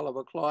Rochelle of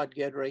a Claude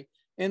Guédry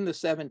in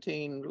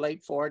the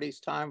late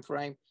 40s time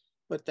frame,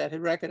 but that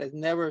record has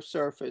never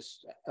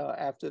surfaced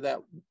after that.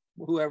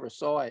 Whoever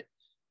saw it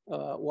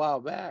a while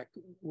back,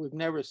 we've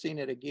never seen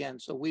it again,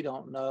 so we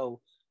don't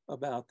know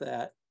about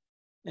that.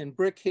 And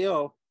Brick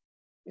Hill,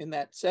 in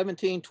that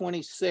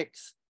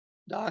 1726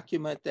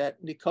 document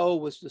that Nicole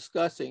was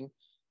discussing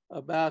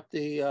about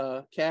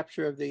the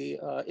capture of the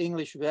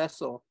English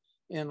vessel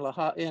in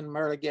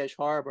Merlegesh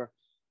Harbor,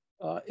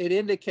 it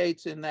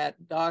indicates in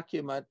that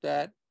document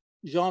that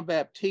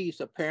Jean-Baptiste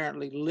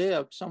apparently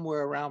lived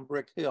somewhere around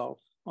Brick Hill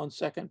on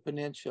Second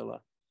Peninsula.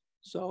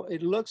 So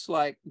it looks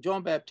like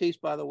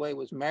Jean-Baptiste, by the way,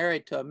 was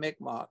married to a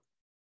Mi'kmaq,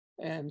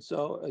 and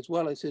so as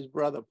well as his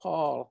brother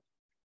Paul.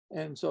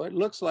 And so it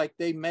looks like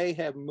they may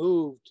have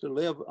moved to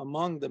live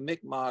among the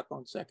Mi'kmaq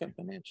on Second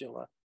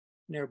Peninsula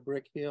near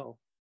Brick Hill.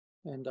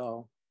 And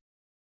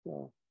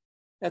so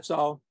that's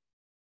all.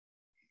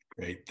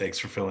 Great. Thanks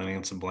for filling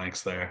in some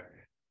blanks there.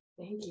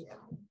 Thank you.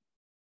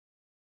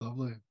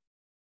 Lovely.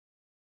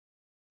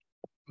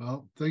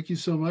 Well, thank you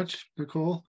so much, Nicole.